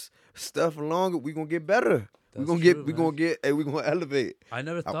this stuff longer, we gonna get better. That's we true, gonna get. Hey, we gonna elevate. I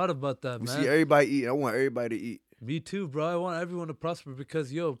never thought about that, We man. see everybody eating. I want everybody to eat. Me too, bro. I want everyone to prosper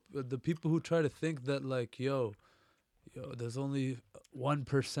because, yo, the people who try to think that, like, yo, there's only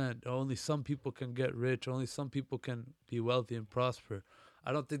 1%, only some people can get rich, only some people can be wealthy and prosper.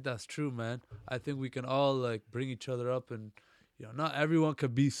 I don't think that's true, man. I think we can all, like, bring each other up and, not everyone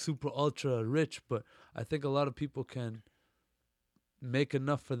can be super ultra rich, but I think a lot of people can make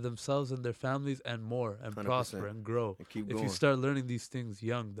enough for themselves and their families and more and 100%. prosper and grow. And keep If going. you start learning these things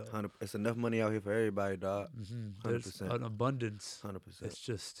young, though. It's enough money out here for everybody, dog. There's 100%. an abundance. 100%. It's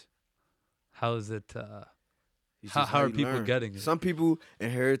just, how is it? It's How just are you people learn. getting it? Some people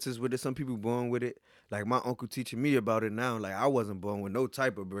inheritance with it. Some people born with it. Like my uncle teaching me about it now. Like I wasn't born with no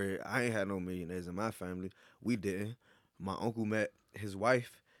type of bread. I ain't had no millionaires in my family. We didn't. My uncle met his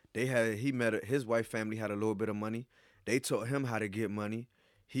wife. His wife family had a little bit of money. They taught him how to get money.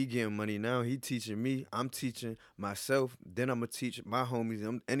 He getting money now. He teaching me. I'm teaching myself. Then I'm gonna teach my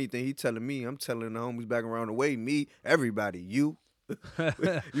homies. Anything he telling me, I'm telling the homies back around the way. Me, everybody, you.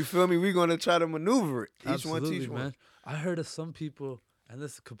 You feel me? We're gonna try to maneuver it. Each Absolutely, one teach man. one. I heard of some people, and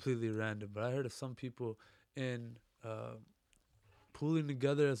this is completely random, but I heard of some people in pooling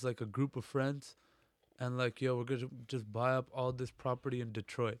together as like a group of friends, and like, yo, we're gonna just buy up all this property in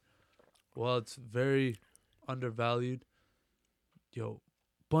Detroit. Well, it's very undervalued. Yo,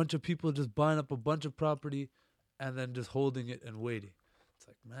 bunch of people just buying up a bunch of property, and then just holding it and waiting. It's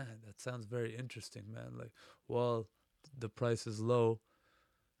like, man, that sounds very interesting, man. Like, well, the price is low,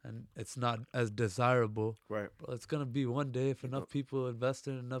 and it's not as desirable. Right. But it's gonna be one day if enough people invest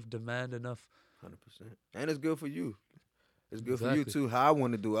in, enough demand, enough. 100%. And it's good for you. It's good for you Exactly. too. How I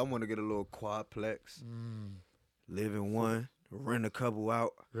want to do. I want to get a little quadplex, live in one, rent a couple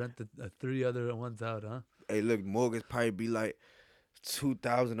out. Rent the 3 other ones out, huh? Hey, look, mortgage probably be like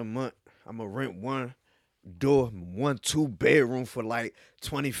 $2,000 a month. I'm gonna rent one door, 2 bedroom for like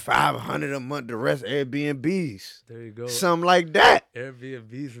 $2,500 a month. The rest Airbnbs. There you go. Something like that.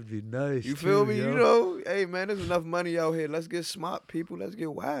 Airbnbs would be nice. You feel me? Yo. You know, hey man, there's enough money out here. Let's get smart, people. Let's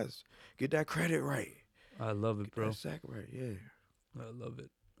get wise. Get that credit right. I love it, bro. Get that sack right. Yeah. I love it.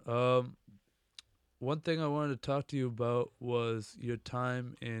 One thing I wanted to talk to you about was your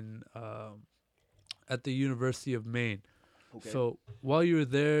time in at the University of Maine. Okay. So while you were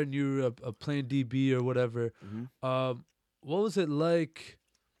there and you were playing DB or whatever, what was it like?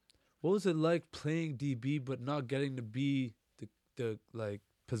 What was it like playing DB but not getting to be the like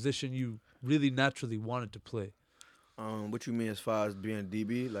position you really naturally wanted to play? What you mean as far as being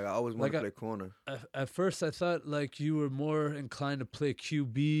DB? Like I always wanted to play corner. At first, I thought like you were more inclined to play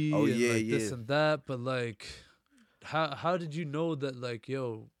QB. Oh, and, yeah, like, yeah. this and that. But like, how did you know that? Like,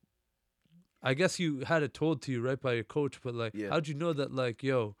 yo, I guess you had it told to you right by your coach. But like, Yeah. how'd you know that? Like,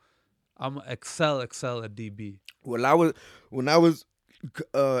 yo, I'm excel at DB. When I was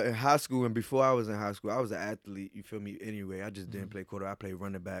in high school and before I was in high school, I was an athlete. You feel me? Anyway, I just didn't play quarterback. I played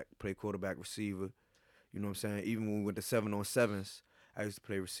running back, played quarterback, receiver. You know what I'm saying? Even when we went to 7-on-7s, I used to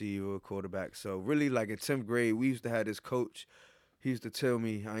play receiver, quarterback. So really, like in 10th grade, we used to have this coach. He used to tell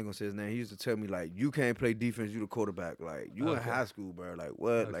me, I ain't gonna say his name. He used to tell me like, you can't play defense. You the quarterback. Like you in high school, bro. Like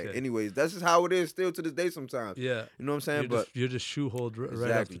what? Okay. Like anyways, that's just how it is still to this day sometimes. Yeah, You know what I'm saying? you're just shoeholed right off the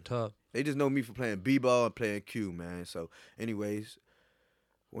Exactly. top. They just know me for playing b-ball and playing Q, man. So, anyways,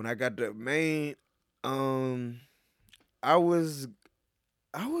 when I got the Maine, I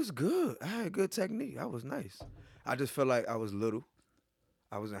was good. I had good technique. I was nice. I just felt like I was little.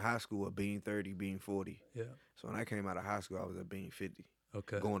 I was in high school at being 30, being 40. Yeah. So when I came out of high school, I was at being 50,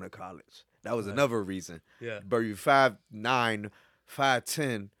 Okay. going to college. That was Right. another reason. Yeah. Bro, you 5'9",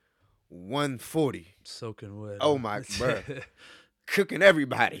 5'10", 140. Soaking wet. Oh, my, bro. Cooking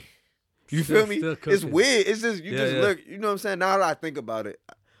everybody. You feel me? Still It's cooking. weird. It's just, you Yeah, just yeah. look, you know what I'm saying? Now that I think about it,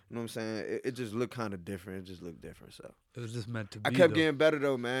 you know what I'm saying? It just looked kind of different. It just looked different. So It was just meant to be. I kept though. getting better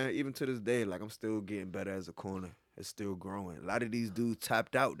though, man. Even to this day, like I'm still getting better as a corner. It's still growing. A lot of these dudes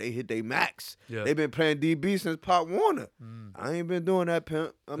tapped out. They hit their max. Yeah. They've been playing DB since Pop Warner. Mm. I ain't been doing that,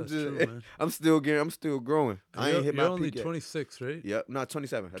 pimp. That's true, man. I'm still growing. I ain't hit my You're only peak yet. 26, right? Yep, not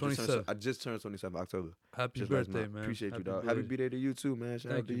 27. 27. I just turned 27 October. Happy Just last birthday, month. man. Appreciate Happy you, dog. belated. Happy birthday to you too, man.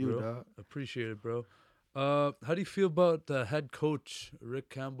 Shout Thank out to you, you, bro. dog. Appreciate it, bro. How do you feel about the head coach Rick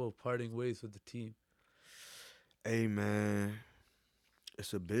Campbell parting ways with the team? Hey, man,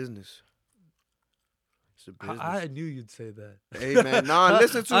 it's a business. It's a business. I knew you'd say that. Hey, man, nah,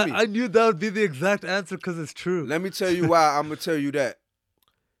 listen to me. I knew that would be the exact answer because it's true. Let me tell you why I'm going to tell you that.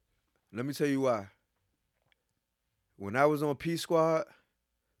 Let me tell you why. When I was on P Squad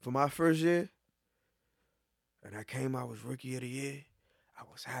for my first year, and I was Rookie of the Year, I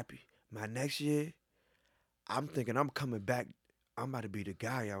was happy. My next year, I'm thinking I'm coming back. I'm about to be the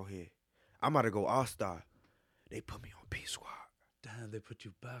guy out here. I'm about to go All-Star. They put me on P Squad. Damn, they put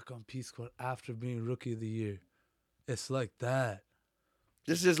you back on P Squad after being Rookie of the Year. It's like that,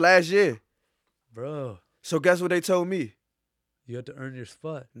 This is just last year. bro. So guess what they told me? You had to earn your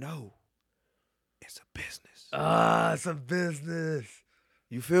spot. No. It's a business. It's a business.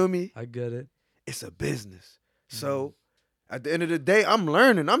 You feel me? I get it. It's a business. So at the end of the day, I'm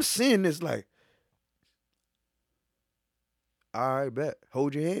learning. I'm seeing this like, all right, bet.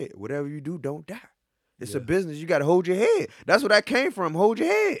 Hold your head. Whatever you do, don't die. It's a Yeah. business. You got to hold your head. That's where that came from. Hold your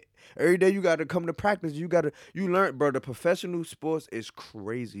head. Every day you got to come to practice. You learn, bro. The professional sports is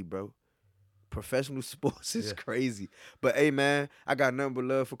crazy, bro. Professional sports is Yeah. crazy. But hey, man, I got nothing but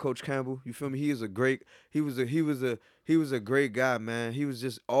love for Coach Campbell. You feel me? He was a great guy, man. He was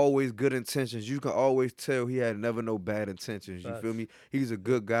just always good intentions. You can always tell he had never no bad intentions. You feel Facts. me? He's a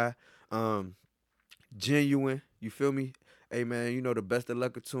good guy. Genuine. You feel me? Hey, man, you know, the best of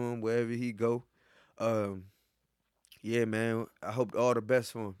luck to him wherever he go. Yeah, man. I hope all the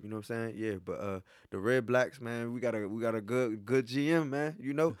best for him. You know what I'm saying? Yeah, but the Red Blacks, man, we got a good GM, man.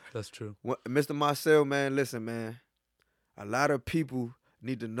 You know, That's true. Mr. Marcel, man. Listen, man. a lot of people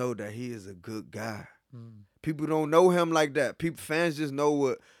need to know that he is a good guy. People don't know him like that. Fans just know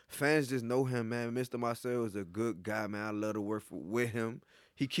him, man. Mr. Marcel is a good guy, man. I love to work with him.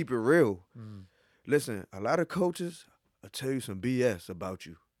 He keep it real. Listen, a lot of coaches will tell you some BS about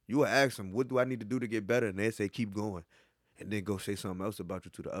you. You will ask them, what do I need to do to get better? And they say, keep going. And then go say something else about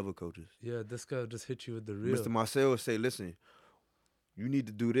you to the other coaches. Yeah, this guy will just hit you with the real. Mr. Marcel will say, listen, you need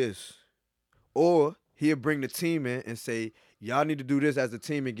to do this. Or he'll bring the team in and say, y'all need to do this as a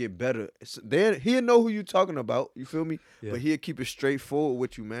team and get better. He'll know who you talking about, you feel me? Yeah. But he'll keep it straightforward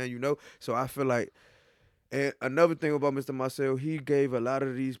with you, man, you know? So I feel like, and another thing about Mr. Marcel, he gave a lot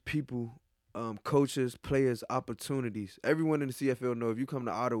of these people, coaches, players, opportunities. Everyone in the CFL know if you come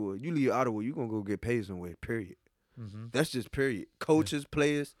to Ottawa, you leave Ottawa, you're going to go get paid somewhere, period. That's just period. Coaches,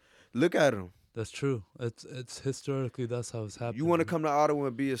 players, look at them. That's true. It's historically that's how it's happened. You want to come to Ottawa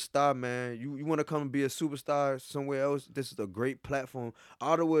and be a star, man. You want to come and be a superstar somewhere else. This is a great platform.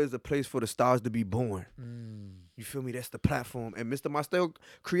 Ottawa is a place for the stars to be born. You feel me? That's the platform. And Mr. Marcel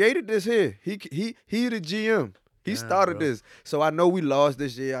created this here. He the GM. He started this. So I know we lost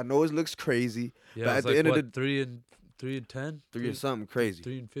this year. I know it looks crazy. Yeah, but at the end of the 3 and 10, 3 and something crazy.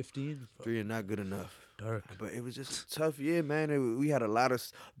 3 and 15. 3 and not good enough. Dark. But it was just a tough year, man. We had a lot of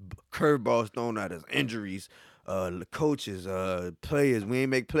curveballs thrown at us, injuries, coaches, players. We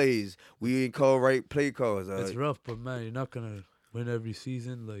ain't make plays. We ain't call right play calls. It's rough, but man, you're not gonna win every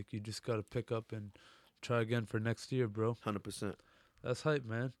season. Like, you just gotta pick up and try again for next year, bro. 100%. That's hype,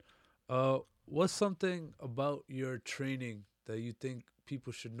 man. What's something about your training that you think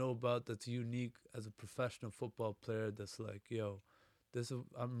people should know about that's unique as a professional football player? That's like, yo,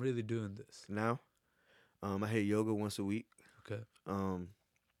 I'm really doing this now. I hit yoga once a week. Okay.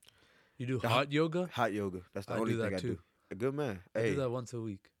 You do hot yoga? Hot yoga. That's the only thing I do. A good man. I do that once a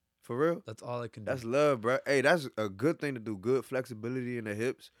week. For real? That's all I can do. That's love, bro. Hey, that's a good thing to do. Good flexibility in the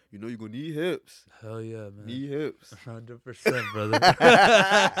hips. You know you're going to need hips. Hell yeah, man. Need hips. 100%, brother.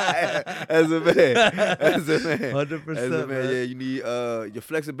 As a man. 100%, As a man, man. Yeah, you need your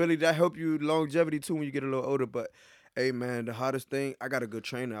flexibility. That help you longevity, too, when you get a little older. But, hey, man, the hardest thing, I got a good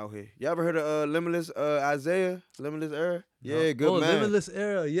trainer out here. You ever heard of Limitless Isaiah? Limitless Era? Yeah, good man. Limitless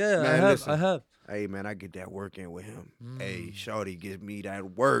Era. Yeah, man, I have. Hey, man, I get that work in with him. Hey, Shawty gives me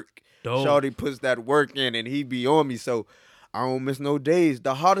that work. Dope. Shawty puts that work in, and he be on me, so I don't miss no days.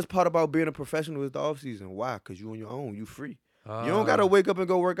 The hardest part about being a professional is the off season. Why? Because you on your own. You free. You don't got to wake up and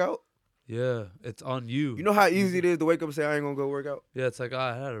go work out. Yeah, it's on you. You know how easy it is to wake up and say, I ain't going to go work out? Yeah, it's like,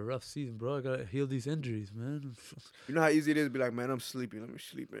 I had a rough season, bro. I got to heal these injuries, man. You know how easy it is to be like, man, I'm sleepy. Let me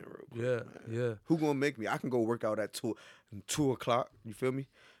sleep in real quick. Yeah, man. Yeah. Who going to make me? I can go work out at 2 o'clock. You feel me?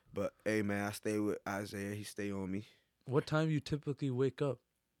 But, hey, man, I stay with Isaiah. He stay on me. What time you typically wake up?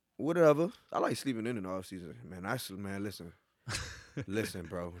 Whatever. I like sleeping in the off season. Man, listen. Listen,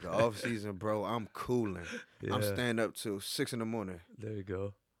 bro. The off season, bro, I'm cooling. Yeah. I'm staying up till 6 in the morning. There you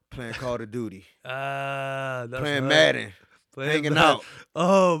go. Playing Call of Duty. That's playing Madden. Hanging out.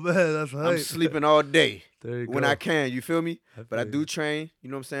 Oh, man, that's hype. I'm sleeping all day. There you go. When I can, you feel me? But I do train. You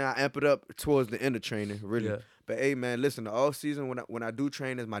know what I'm saying? I amp it up towards the end of training, really. Yeah. But, hey, man, listen, the off season, when I do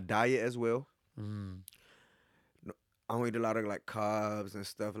train, is my diet as well. I don't eat a lot of like carbs and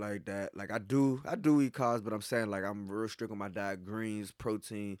stuff like that. Like I do eat carbs, but I'm saying like I'm real strict on my diet, greens,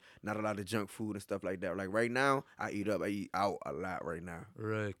 protein, not a lot of junk food and stuff like that. Like right now, I eat out a lot right now.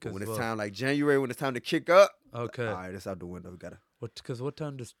 Right. But when it's time like January, when it's time to kick up, okay. All right, it's out the window. Because what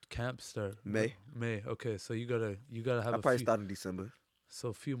time does camp start? May. Okay, so you gotta have. I probably start in December. So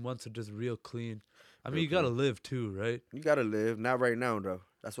a few months of just real clean. I mean, you gotta live too, right? You gotta live. Not right now though.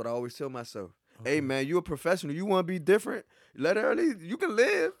 That's what I always tell myself. Okay. Hey man, you a professional. You want to be different. Let it early. You can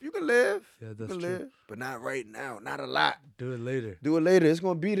live. Yeah, that's true. Live, but not right now. Not a lot. Do it later. It's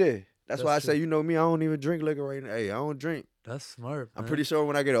gonna be there. That's why I say, you know me, I don't even drink liquor right now. Hey, I don't drink. That's smart, man. I'm pretty sure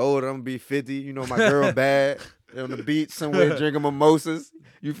when I get older, I'm gonna be 50. You know, my girl bad on the beach somewhere drinking mimosas.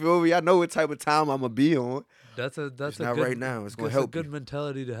 You feel me? I know what type of time I'm gonna be on. That's not good, right now. It's gonna help. That's a good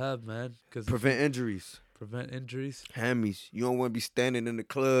mentality to have, man. Cause prevent injuries. Hammies. You don't want to be standing in the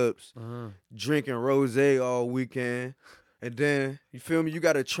clubs drinking rosé all weekend. And then, you feel me? You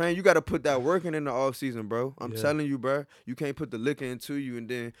got to train. You got to put that work in the off season, bro. I'm telling you, bro. You can't put the liquor into you. And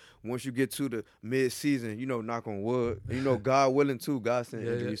then once you get to the mid-season, you know, knock on wood. You know, God willing, too. God sent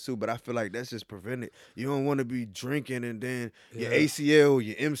injuries, too. But I feel like that's just prevented. You don't want to be drinking and then your ACL,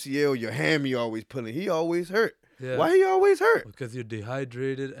 your MCL, your hammy always pulling. He always hurt. Yeah. Why he always hurt? Because you're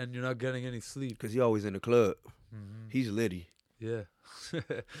dehydrated and you're not getting any sleep. Because he always in the club. He's litty. Yeah.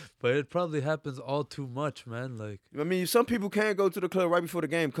 But it probably happens all too much, man. Like, I mean, some people can't go to the club right before the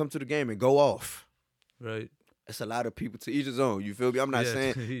game, come to the game and go off. Right. it's a lot of people to each his own. You feel me? I'm not Yeah,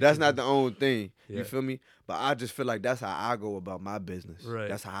 saying that's not the only thing. Yeah. You feel me? But I just feel like that's how I go about my business. Right.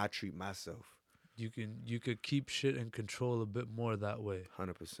 That's how I treat myself. You could keep shit in control a bit more that way.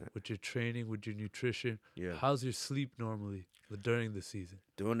 100%. With your training, with your nutrition. Yeah. How's your sleep normally during the season?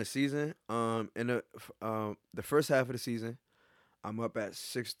 During the season, in the first half of the season, I'm up at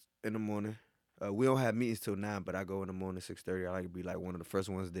 6 in the morning. We don't have meetings till 9, but I go in the morning 6:30. I like to be like one of the first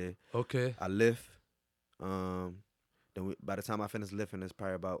ones there. Okay. I lift. By the time I finish lifting, it's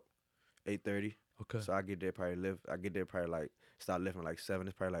probably about 8:30. Okay. So I get there probably like start lifting like 7.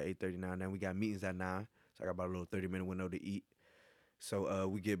 It's probably like 8:39. Then we got meetings at 9. So I got about a little 30-minute window to eat. So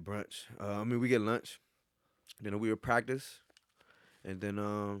we get brunch. We get lunch. Then we would practice. And then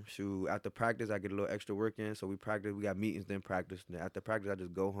after practice I get a little extra work in. So we practice, we got meetings, then practice. And then after practice I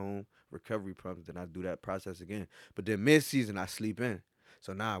just go home, recovery pumps, then I do that process again. But then mid-season I sleep in.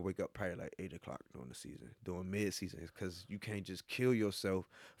 So now I wake up probably like 8 o'clock during the season, during mid-season, because you can't just kill yourself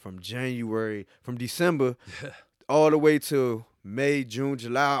from December, all the way to May, June,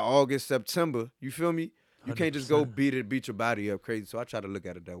 July, August, September. You feel me? You 100%. Can't just go beat your body up crazy. So I try to look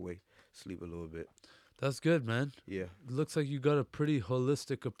at it that way, sleep a little bit. That's good, man. Yeah. It looks like you got a pretty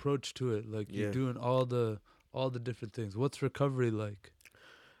holistic approach to it. Like you're doing all the different things. What's recovery like?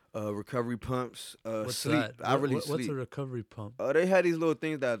 Recovery pumps, what's sleep. That? I really what's sleep. What's a recovery pump? They had these little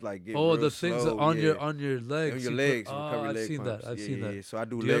things that like get the real things slow. on your legs. On your legs. Recovery I've leg seen pumps. that. I've seen that. So I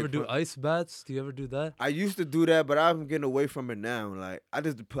do. Do you ever do ice baths? Do you ever do that? I used to do that, but I'm getting away from it now. Like I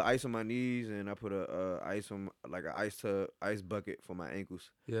just put ice on my knees and I put a ice on like an ice bucket for my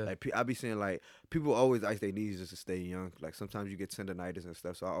ankles. Yeah. Like I be seeing like people always ice their knees just to stay young. Like sometimes you get tendonitis and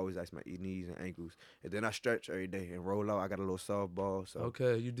stuff, so I always ice my knees and ankles. And then I stretch every day and roll out. I got a little softball. So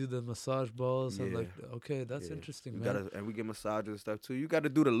okay, you do the massage balls and like. Okay, that's interesting, man. And we get massages and stuff too. You got to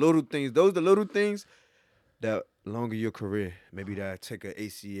do the little things. Those are the little things that longer your career. Maybe that take an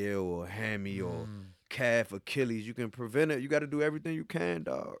ACL or a hammy or calf, Achilles. You can prevent it. You got to do everything you can,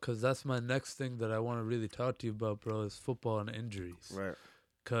 dog. Because that's my next thing that I want to really talk to you about, bro, is football and injuries. Right.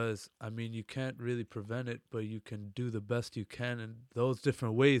 Because, you can't really prevent it, but you can do the best you can in those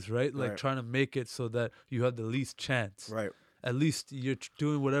different ways, right? Like trying to make it so that you have the least chance. Right. At least you're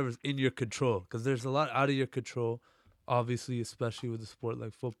doing whatever's in your control, because there's a lot out of your control, obviously, especially with a sport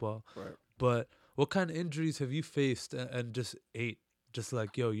like football. Right. But what kind of injuries have you faced and just ate? Just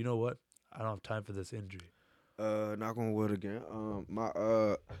like, yo, you know what? I don't have time for this injury. Knock on wood again.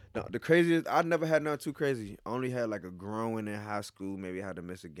 The craziest, I never had nothing too crazy. I only had like a growing in high school. Maybe I had to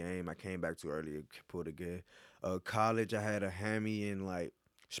miss a game. I came back too early, pulled again. College, I had a hammy in like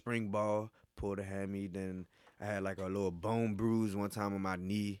spring ball, pulled a hammy, then I had like a little bone bruise one time on my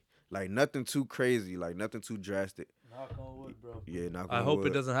knee. Like nothing too crazy, like nothing too drastic. Knock on wood, bro. Yeah, knock on wood. I hope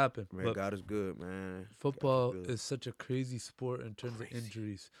it doesn't happen. Man, God is good, man. Football is such a crazy sport in terms of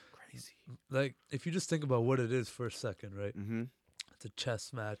injuries. Crazy. Like, if you just think about what it is for a second, right? Mm-hmm. It's a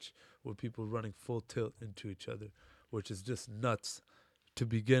chess match with people running full tilt into each other, which is just nuts to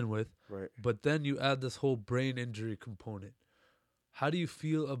begin with. Right. But then you add this whole brain injury component. How do you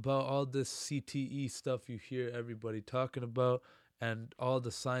feel about all this CTE stuff you hear everybody talking about and all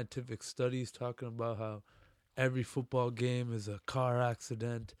the scientific studies talking about how every football game is a car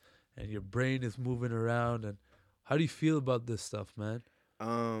accident and your brain is moving around? And how do you feel about this stuff, man?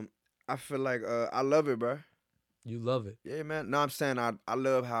 I feel like I love it, bro. You love it? Yeah, man. No, I'm saying I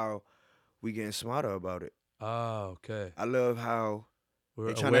love how we getting smarter about it. Ah, okay. I love how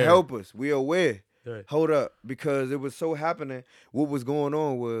they're trying to help us. We aware. Right. Hold up, because it was so happening. What was going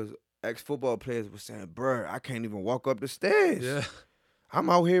on was ex-football players were saying, bruh, I can't even walk up the stairs. Yeah. I'm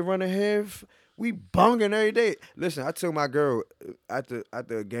out here running here. We bunging every day. Listen, I tell my girl after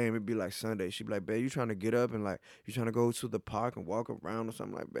a game, it'd be like Sunday. She'd be like, babe, you trying to get up and like, you trying to go to the park and walk around or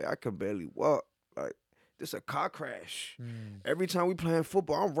something? Like, babe, I can barely walk. Like, this a car crash. Every time we playing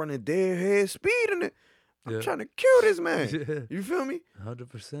football, I'm running dead head speeding it. I'm trying to kill this man. Yeah. You feel me?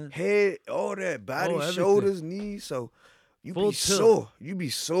 100%. Head, all that, body, shoulders, knees. So you Full be tilt. sore. You be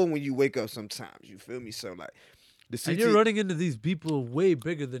sore when you wake up sometimes. You feel me? So like the CT, And you're running into these people way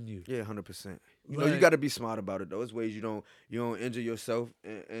bigger than you. Yeah, 100%. You know, you got to be smart about it though. There's ways you don't injure yourself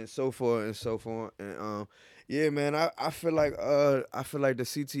and so forth and so forth. And yeah, man, I feel like the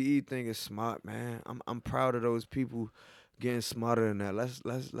CTE thing is smart, man. I'm proud of those people getting smarter than that.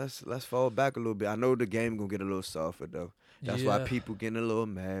 Let's fall back a little bit. I know the game gonna get a little softer though. That's why people getting a little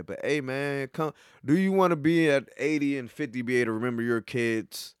mad. But hey, man, do you want to be at 80 and 50 be able to remember your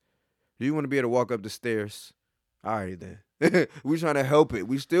kids? Do you want to be able to walk up the stairs? All right then. We trying to help it.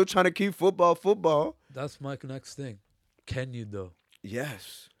 We still trying to keep football. That's my next thing. Can you though?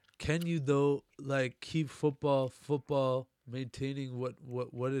 Yes. can you though like keep football maintaining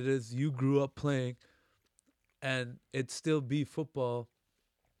what it is you grew up playing, and it still be football?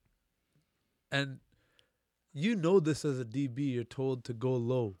 And you know this as a DB, you're told to go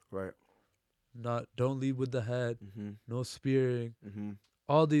low, Right. don't lead with the head, no spearing,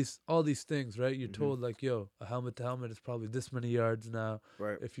 all these things, right? You're told like, yo, a helmet to helmet is probably this many yards now.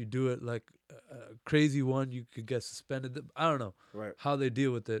 Right. If you do it like a crazy one, you could get suspended. I don't know how they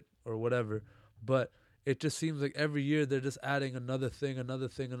deal with it or whatever, but it just seems like every year they're just adding another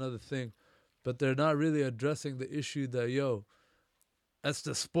thing, but they're not really addressing the issue that, yo, that's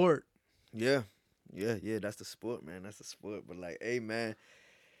the sport. Yeah. That's the sport, man. That's the sport. But like, hey, man,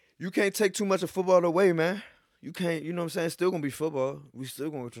 you can't take too much of football away, man. You can't, you know what I'm saying? It's still gonna be football. We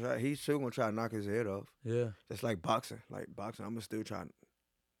still gonna try. He's still gonna try to knock his head off. Yeah. That's like boxing. Like boxing, I'm gonna still try to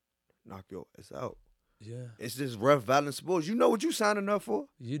knock your ass out. Yeah. It's just rough, violent sports. You know what you signing up for?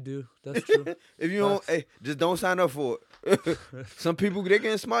 You do. That's true. If you don't, hey, just don't sign up for it. Some people, they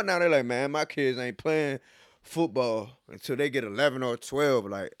getting smart now. They're like, man, my kids ain't playing football until they get 11 or 12.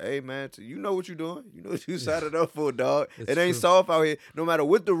 Like, hey, man, you know what you doing. You know what you signed up for, dog. It ain't soft out here, no matter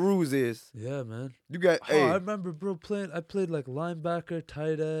what the rules is. Yeah, man. You got, I remember, bro, I played like linebacker,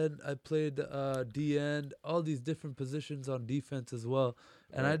 tight end. I played D end, all these different positions on defense as well.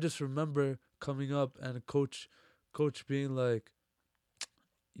 And I just remember coming up and coach being like,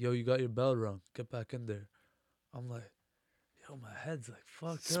 yo, you got your bell rung. Get back in there. I'm like, yo, my head's like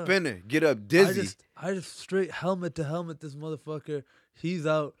fucked up. Spinning. Get up dizzy. I just straight helmet to helmet this motherfucker. He's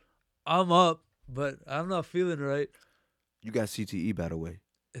out. I'm up, but I'm not feeling right. You got CTE, by the way.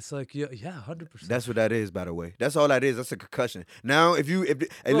 It's like, yeah, 100%. That's what that is, by the way. That's all that is. That's a concussion. Now,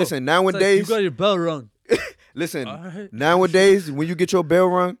 listen, nowadays. Like you got your bell rung. Listen, right. Nowadays, when you get your bell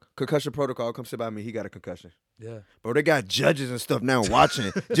rung, concussion protocol, come sit by me. He got a concussion. Yeah. Bro, they got judges and stuff now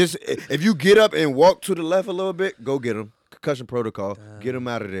watching. Just if you get up and walk to the left a little bit, go get him. Concussion protocol. Damn. Get him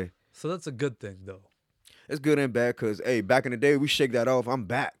out of there. So that's a good thing, though. It's good and bad because, hey, back in the day, we shake that off. I'm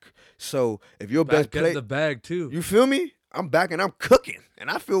back. So if your best play. Get the bag, too. You feel me? I'm back and I'm cooking. And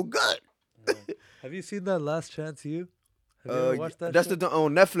I feel good. Have you seen that Last Chance U? Have you ever watched that? That's show?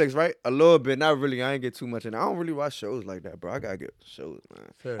 On Netflix, right? A little bit, not really. I ain't get too much in. I don't really watch shows like that, bro. I gotta get shows, man.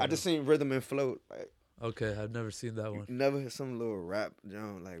 Fair I enough. just seen Rhythm and Flow. Like, okay, I've never seen that one. Never had some little rap,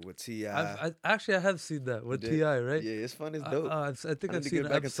 like with T.I. I have seen that with T.I., right? Yeah, it's fun as dope. I think I've to seen get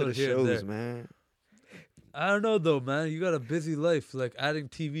an back episode into the here shows, and there. man. I don't know though, man. You got a busy life. Like adding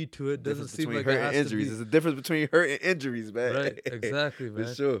TV to it doesn't seem like hurt it has and injuries. to be. There's a difference between hurt and injuries, man. Right, exactly, man.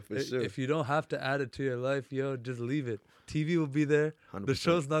 For sure. If you don't have to add it to your life, yo, just leave it. TV will be there. 100%. The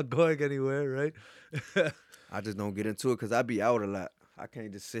show's not going anywhere, right? I just don't get into it because I be out a lot. I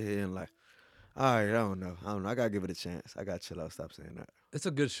can't just sit here and like, all right, I don't know. I gotta give it a chance. I gotta chill out. Stop saying that. It's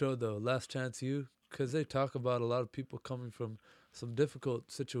a good show though, Last Chance U, because they talk about a lot of people coming from some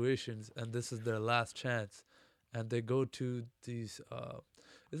difficult situations, and this is their last chance. And they go to these,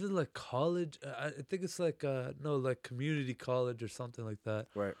 is it like college? I think it's like, like community college or something like that.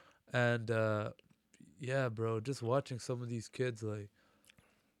 Right. And, yeah, bro, just watching some of these kids, like,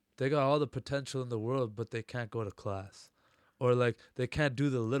 they got all the potential in the world, but they can't go to class. Or, like, they can't do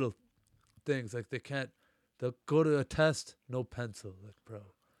the little things. Like, they'll go to a test, no pencil. Like, bro,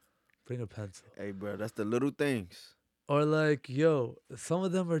 bring a pencil. Hey, bro, that's the little things. Or, like, yo, some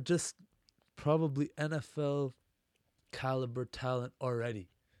of them are just probably NFL caliber talent already,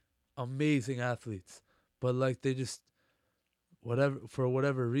 amazing athletes, but like they just for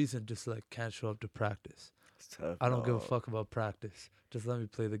whatever reason just like can't show up to practice. It's tough. I don't give a fuck about practice. Just let me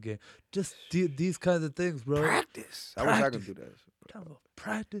play the game. Just these kinds of things, bro. Practice. I wish I could do that. Talking about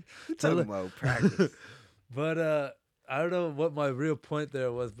practice. You talking about practice? But I don't know what my real point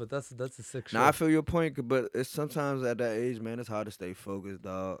there was, but that's a sick show. Nah, I feel your point, but it's sometimes at that age, man, it's hard to stay focused,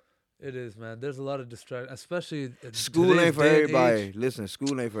 dog. It is, man. There's a lot of distraction, especially in school ain't for everybody. Age. Listen,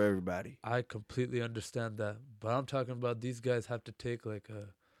 school ain't for everybody. I completely understand that, but I'm talking about these guys have to take like a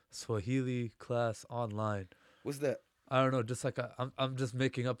Swahili class online. What's that? I don't know, just like I'm just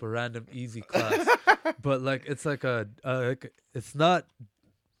making up a random easy class, but like it's like it's not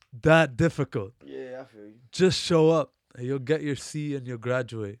that difficult. Yeah, I feel you. Just show up, and you'll get your C and you'll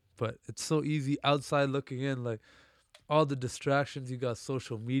graduate. But it's so easy outside looking in, like. All the distractions, you got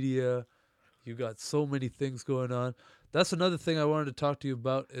social media, you got so many things going on. That's another thing I wanted to talk to you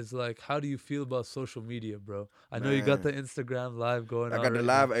about is like, how do you feel about social media, bro? I know you got the Instagram live going on. I got the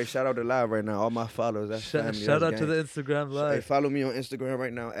live. Hey, shout out to live right now. All my followers. That's shout out to the Instagram live. Hey, follow me on Instagram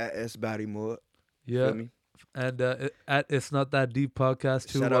right now at SBodyMore. Yeah. Feel me? And at It's Not That Deep podcast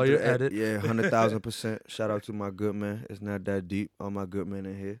too shout while out you're at it. Yeah, 100,000%. Shout out to my good man. It's Not That Deep. All my good men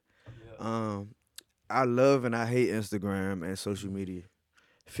in here. I love and I hate Instagram and social media.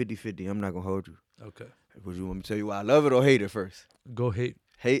 50-50. I'm not gonna hold you. Okay. Would you want me to tell you why I love it or hate it first? Go hate.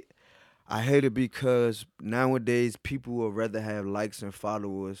 Hate. I hate it because nowadays people would rather have likes and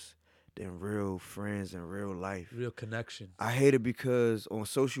followers than real friends in real life. Real connection. I hate it because on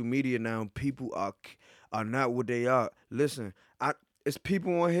social media now people are not what they are. Listen, it's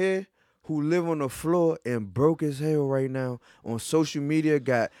people on here who live on the floor and broke as hell right now on social media,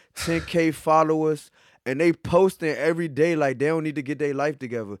 got 10K followers, and they posting every day like they don't need to get their life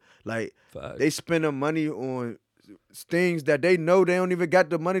together. Like Fact. they spending money on things that they know they don't even got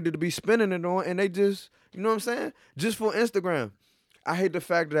the money to be spending it on, and they just, you know what I'm saying? Just for Instagram. I hate the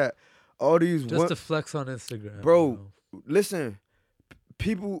fact that all these just to flex on Instagram, bro. You know? Listen,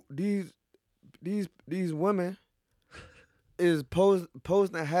 people, these women is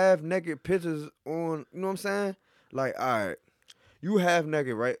posting half naked pictures on. You know what I'm saying? Like, all right, you half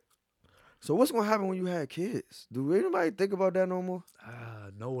naked, right? So what's gonna happen when you have kids? Do anybody think about that no more?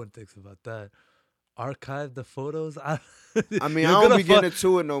 No one thinks about that. Archive the photos. I mean, I don't be getting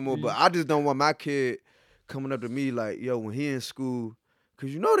into it no more, but I just don't want my kid coming up to me like, yo, when he in school,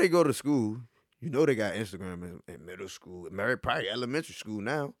 because you know they go to school. You know they got Instagram in middle school, probably elementary school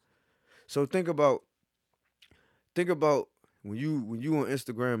now. So think about when you on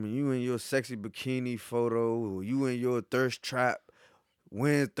Instagram and you in your sexy bikini photo, or you in your thirst trap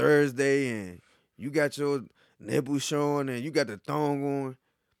Thursday, and you got your nipples showing and you got the thong on,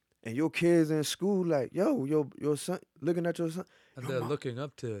 and your kids in school like, yo, your son looking at your son, and they're looking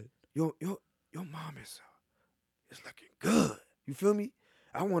up to it. Your mom is looking good. You feel me?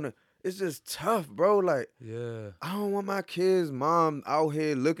 It's just tough, bro. Like, yeah, I don't want my kids' mom out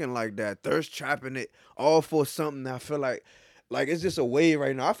here looking like that, thirst trapping it, all for something that I feel like it's just a wave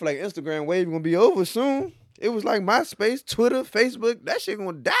right now. I feel like Instagram wave gonna be over soon. It was like MySpace, Twitter, Facebook. That shit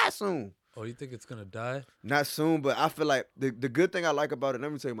gonna die soon. Oh, you think it's gonna die? Not soon, but I feel like the good thing I like about it.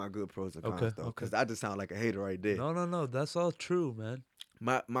 Let me tell you my good pros and cons, though, because I just sound like a hater right there. No, that's all true, man.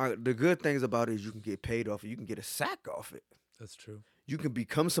 The good things about it is you can get paid off it. You can get a sack off it. That's true. You can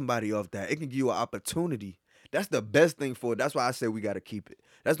become somebody off that. It can give you an opportunity. That's the best thing for it. That's why I say we got to keep it.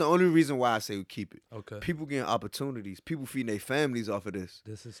 That's the only reason why I say we keep it. Okay. People getting opportunities. People feeding their families off of this.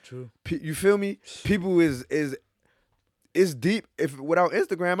 This is true. You feel me? People is deep. If without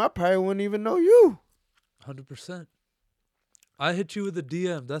Instagram, I probably wouldn't even know you. 100%. I hit you with a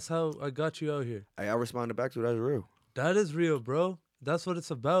DM. That's how I got you out here. Hey, I responded back to it. That's real. That is real, bro. That's what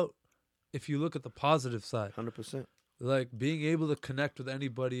it's about. If you look at the positive side. 100%. Like being able to connect with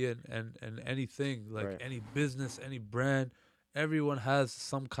anybody and anything, like right. Any business, any brand, everyone has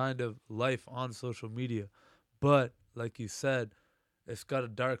some kind of life on social media. But like you said, it's got a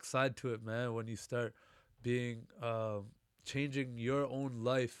dark side to it, man, when you start being changing your own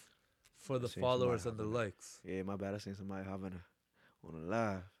life for the followers and the likes. Yeah, my bad. I seen somebody having on a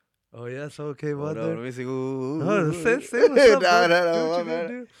live. Oh, yeah, it's okay, brother. Let me see. Say what's up, no,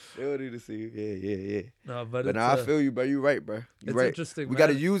 man. They don't need to see you. Yeah. No, but I feel you, bro. You right, bro. You right. Interesting, we got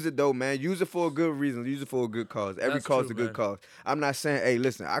to use it, though, man. Use it for a good reason. Use it for a good cause. Every cause is a good cause. I'm not saying, hey,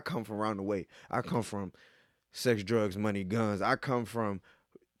 listen, I come from around the way. I come from sex, drugs, money, guns. I come from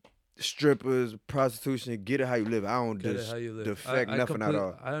strippers, prostitution. Get it how you live. I don't defect nothing at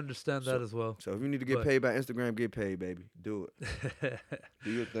all. I understand that as well. So if you need to get paid by Instagram, get paid, baby. Do it.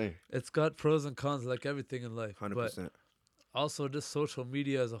 Do your thing. It's got pros and cons like everything in life. 100%. But also just social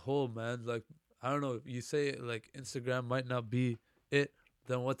media as a whole, man. Like, I don't know. You say like Instagram might not be it.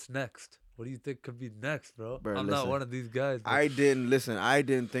 Then what's next? What do you think could be next, bro? I'm not one of these guys. I didn't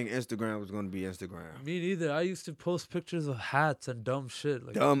think Instagram was going to be Instagram. Me neither. I used to post pictures of hats and dumb shit.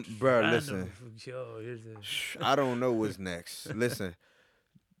 Like bro, listen. Yo, here's I don't know what's next. Listen,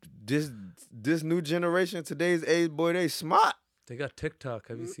 this new generation, today's age, boy, they smart. They got TikTok.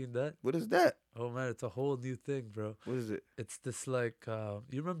 Have you seen that? What is that? Oh, man, it's a whole new thing, bro. What is it? It's this like, you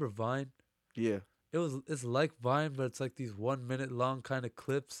remember Vine? Yeah. It's like Vine, but it's like these 1 minute long kind of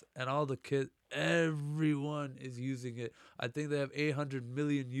clips, and all the kids, everyone is using it. I think they have 800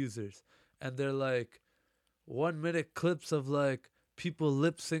 million users, and they're like 1 minute clips of like people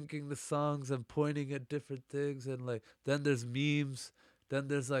lip syncing the songs and pointing at different things, and like then there's memes. Then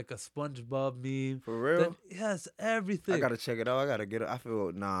there's like a SpongeBob meme. For real? Yes, everything. I gotta check it out. I gotta get it. I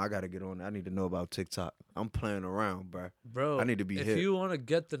gotta get on it. I need to know about TikTok. I'm playing around, bro. I need to be hit. If you want to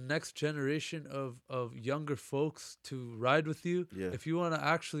get the next generation of younger folks to ride with you, if you want to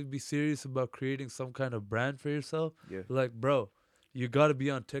actually be serious about creating some kind of brand for yourself, like, bro, you gotta be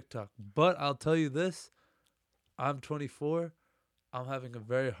on TikTok. But I'll tell you this, I'm 24. I'm having a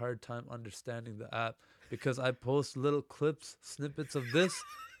very hard time understanding the app. Because I post little clips, snippets of this,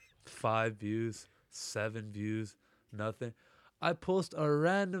 5 views, 7 views, nothing. I post a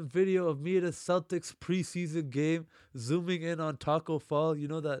random video of me at a Celtics preseason game, zooming in on Taco Fall. You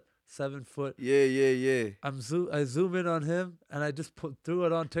know that 7-foot. Yeah. I zoom in on him, and I just threw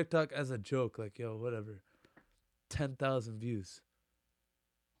it on TikTok as a joke, like, yo, whatever. 10,000 views.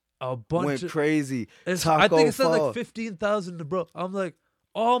 A bunch Went crazy. I think it said Fall. like 15,000, bro. I'm like,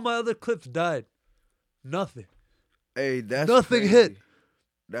 all my other clips died. Nothing. Hey, that's nothing crazy. hit.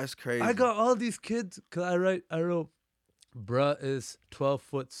 That's crazy. I got all these kids, cause I wrote, bruh is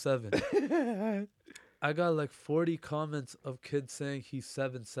 12'7". I got like 40 comments of kids saying he's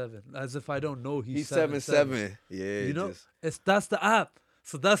 7'7", as if I don't know he's 7'7". Yeah, you know, that's the app.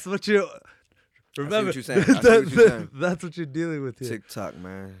 So that's what you remember. I see what you're saying. I see what you're saying. That's what you're dealing with here. TikTok,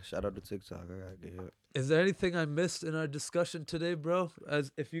 man. Shout out to TikTok. I gotta get it. Is there anything I missed in our discussion today, bro?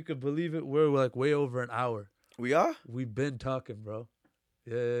 As if you could believe it, we're like way over an hour. We are? We've been talking, bro.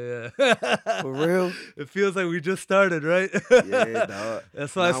 Yeah. For real? It feels like we just started, right? Yeah, dog.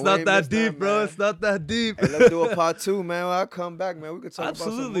 That's why it's not that deep, bro. It's not that deep. Hey, let's do a part 2, man. When I come back, man, we could talk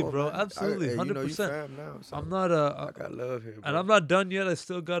absolutely, about some more, bro. man. Absolutely, 100%. You know, you fam now, so I'm not I got love here, bro. and I'm not done yet. I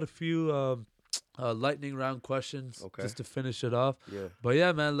still got a few lightning round questions just to finish it off. Yeah. But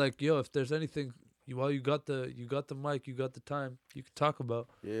yeah, man, like, yo, if there's anything while you got the mic, you got the time, you can talk about.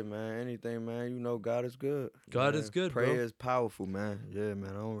 Yeah, man. Anything, man. You know, God is good. God man. is good, Prayer bro. is powerful, man. Yeah,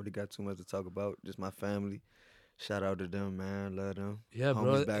 man. I don't really got too much to talk about. Just my family. Shout out to them, man. Love them. Yeah, Homies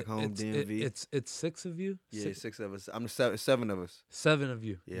bro. back home, DMV. It's 6 of you. Yeah, 6 of us. I'm the 7 of us. 7 of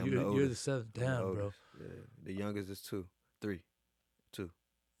you. Yeah, you're the 7th. Damn, bro. Yeah, the youngest is 2, 3.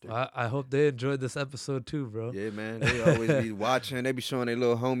 I hope they enjoyed this episode too, bro. Yeah, man. They always be watching. They be showing their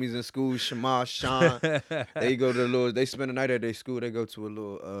little homies in school, Shamar, Sean. They go to the little, they spend the night at their school. They go to a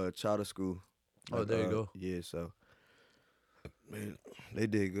little charter school. Oh, there you go. Yeah, so, man, they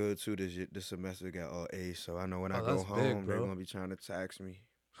did good too this semester. Got all A's. So I know when I go home, they're going to be trying to tax me.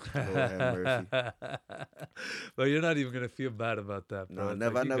 Lord have mercy. But you're not even gonna feel bad about that, bro. No,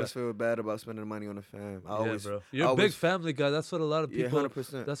 never. I never feel bad about spending money on the fam. Bro. You're a big family guy. That's what a lot of people. Yeah,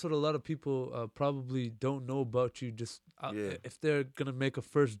 100%. That's what a lot of people probably don't know about you. Just if they're gonna make a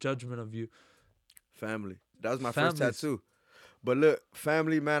first judgment of you. Family. That was my first tattoo. But look,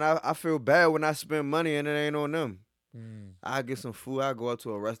 family, man. I feel bad when I spend money and it ain't on them. I get some food. I go up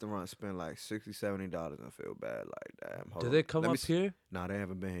to a restaurant and spend like $60, $70 and feel bad. Like, damn. Do they come up here? Nah, they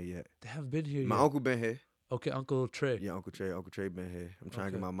haven't been here yet. They haven't been here yet. My uncle been here. Okay, Uncle Trey. Yeah, Uncle Trey. Uncle Trey been here. I'm trying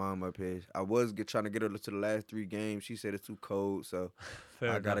to get my mom up here. I was trying to get her to the last 3 games. She said it's too cold, so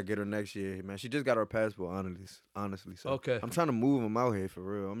I gotta get her next year. Man, she just got her passport, honestly. So okay. I'm trying to move them out here for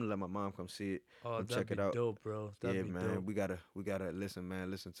real. I'm gonna let my mom come see it. Oh, check it out. Dope, bro. That'd be man. Dope. We gotta listen,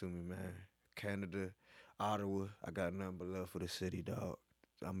 man. Listen to me, man. Canada, Ottawa. I got nothing but love for the city, dog.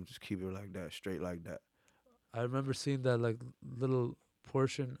 I'm gonna just keep it like that, straight like that. I remember seeing that like little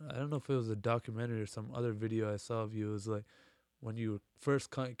portion. I don't know if it was a documentary or some other video I saw of you. It was like when you first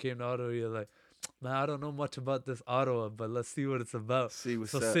came to Ottawa, you're like, man, I don't know much about this Ottawa, but let's see what it's about. See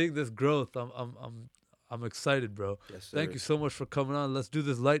what's up. Seeing this growth, I'm excited, bro. Yes, sir. Thank you so much for coming on. Let's do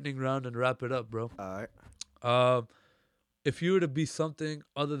this lightning round and wrap it up, bro. All right. If you were to be something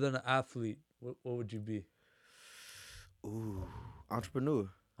other than an athlete, what would you be? Ooh, entrepreneur.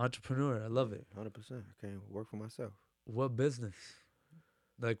 Entrepreneur. I love it. 100%. I can't work for myself. What business?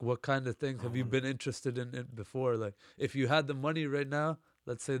 Like, what kind of things have you been interested in before? Like, if you had the money right now,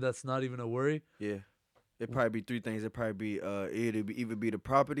 let's say that's not even a worry. Yeah. It'd probably be 3 things. It'd probably be either be the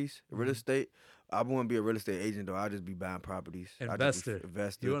properties, real estate. I wouldn't be a real estate agent, though. I'd just be buying properties. Investor.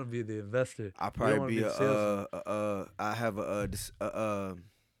 Investor. You want to be the investor. I'd probably be I have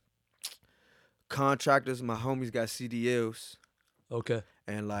contractors. My homies got CDLs. Okay.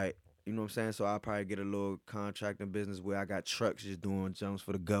 And like, you know what I'm saying? So I'll probably get a little contracting business where I got trucks just doing jumps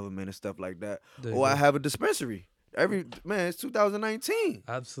for the government and stuff like that. Or I have a dispensary. It's 2019.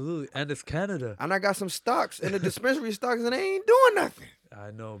 Absolutely. And it's Canada. And I got some stocks in the dispensary stocks and they ain't doing nothing.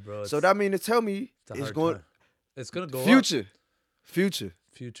 I know, bro. So that means to tell me it's going to go future. up.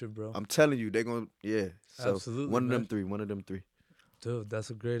 Future, bro. I'm telling you, they're going to, So absolutely, one of them three. Dude, that's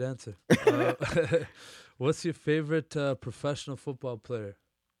a great answer. What's your favorite professional football player?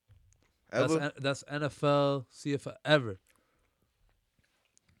 Ever? That's NFL, CFL, ever.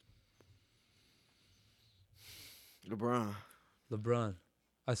 LeBron.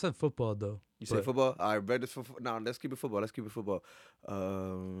 I said football, though. You said football? All right, bet this for no, let's keep it football.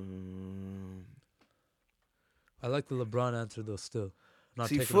 I like the LeBron answer, though, still. Not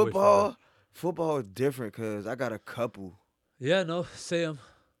see, football is different because I got a couple. Yeah, no, say them.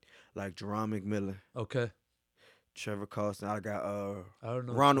 Like Jerome McMillan. Okay. Trevor Carlson. I got I don't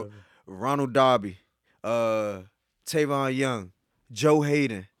know. Ronald Darby, Tavon Young, Joe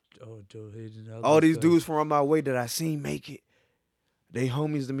Hayden. Oh, Joe Hayden. All these dudes from my way that I seen make it. They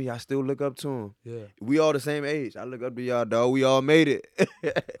homies to me. I still look up to them. Yeah. We all the same age. I look up to y'all, dog. We all made it.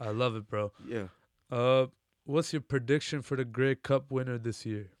 I love it, bro. Yeah. What's your prediction for the Grey Cup winner this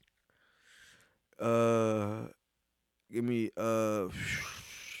year? Give me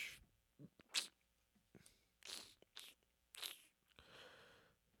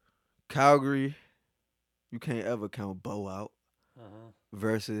Calgary. You can't ever count Bo out.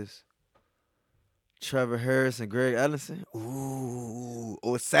 Versus Trevor Harris and Greg Ellison. Ooh,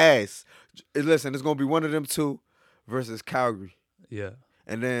 or Sass. Listen, it's gonna be one of them two versus Calgary. Yeah.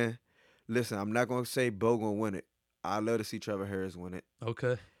 And then, listen, I'm not gonna say Bo gonna win it. I love to see Trevor Harris win it.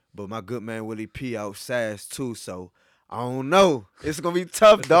 Okay. But my good man Willie P out Sass too, so I don't know. It's gonna be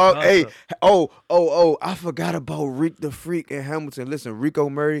tough, dog. Hey, I forgot about Reek the Freak in Hamilton. Listen, Rico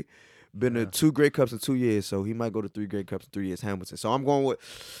Murray been to 2 Grey Cups in 2 years, so he might go to 3 Grey Cups in 3 years. Hamilton. So I'm going with,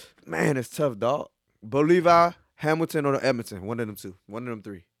 man, it's tough, dog. Bolivar, Hamilton, or Edmonton. One of them two. One of them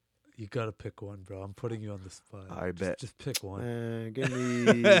three. You gotta pick one, bro. I'm putting you on the spot. I bet. Just pick one. Man,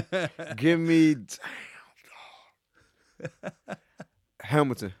 give me.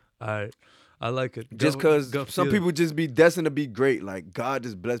 Hamilton. All right. I like it. Just because some people just be destined to be great. Like, God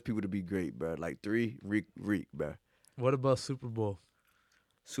just bless people to be great, bro. Like 3, Reek, bro. What about Super Bowl?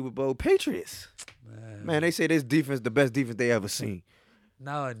 Super Bowl Patriots. Man, they say this defense the best defense they ever seen.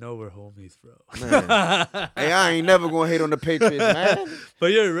 Now I know we're homies, bro. Man. Hey, I ain't never gonna hate on the Patriots, man.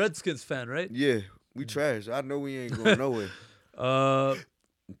 But you're a Redskins fan, right? Yeah, we trash. I know we ain't going nowhere.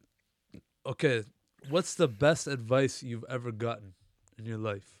 Okay. What's the best advice you've ever gotten in your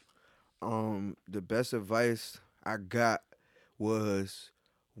life? The best advice I got was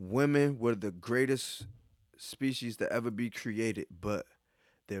women were the greatest species to ever be created, but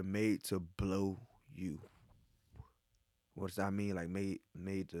they're made to blow you. What does that mean? Like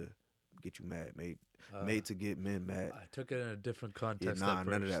made to get you mad, made to get men mad. I took it in a different context. Yeah,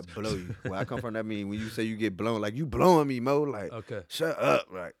 none of that blow you. Where I come from, that mean when you say you get blown, like you blowing me, Mo. Like, okay, shut up,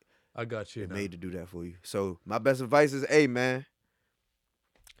 like. I got you. Made to do that for you. So my best advice is, hey man,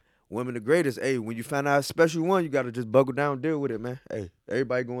 women the greatest. Hey, when you find out a special one, you gotta just buckle down, deal with it, man. Hey,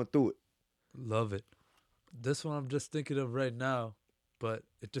 everybody going through it. Love it. This one I'm just thinking of right now, but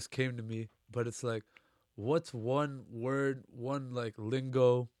it just came to me. But it's like, what's one word, one like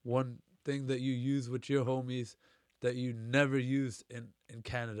lingo, one thing that you use with your homies that you never used in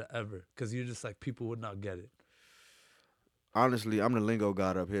Canada ever? Because you're just like, people would not get it. Honestly, I'm the lingo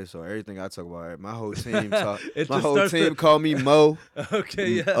god up here, so everything I talk about, my whole team call me Mo.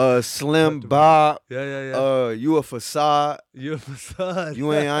 Okay, yeah. Slim Bob. Yeah. You a facade. You a facade.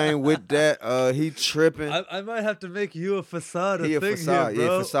 I ain't with that. He tripping. I might have to make you a facade. He a facade. Here,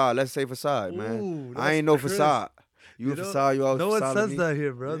 bro. Yeah, facade. Let's say facade, man. Ooh, I ain't no Chris. Facade. You a facade, you always no facade. one says that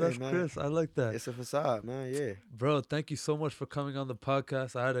here, bro. Yeah, that's man. Chris. I like that. It's a facade, man. Yeah. Bro, thank you so much for coming on the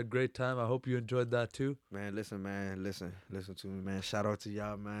podcast. I had a great time. I hope you enjoyed that too. Man, listen to me, man. Shout out to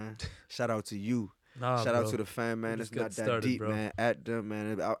y'all, man. Shout out to you. Shout out to the fam, man. It's not that started, deep, bro. Man. At them,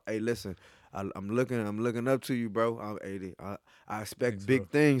 man. Hey, listen. I'm looking up to you, bro. I expect big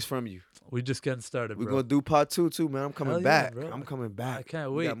things from you. We just getting started, We're bro. Gonna do part 2 too, man. I'm coming back. Bro. I'm coming back. I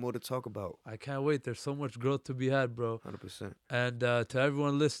can't wait. We got more to talk about. I can't wait. There's so much growth to be had, bro. 100%. And to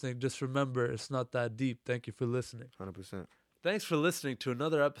everyone listening, just remember, it's not that deep. Thank you for listening. 100%. Thanks for listening to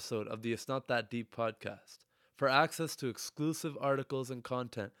another episode of the It's Not That Deep podcast. For access to exclusive articles and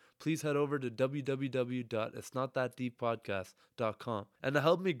content, please head over to www.itsnotthatdeeppodcast.com. And to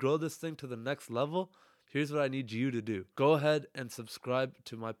help me grow this thing to the next level, here's what I need you to do. Go ahead and subscribe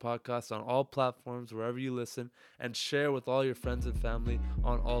to my podcast on all platforms, wherever you listen, and share with all your friends and family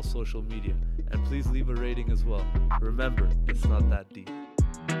on all social media. And please leave a rating as well. Remember, it's not that deep.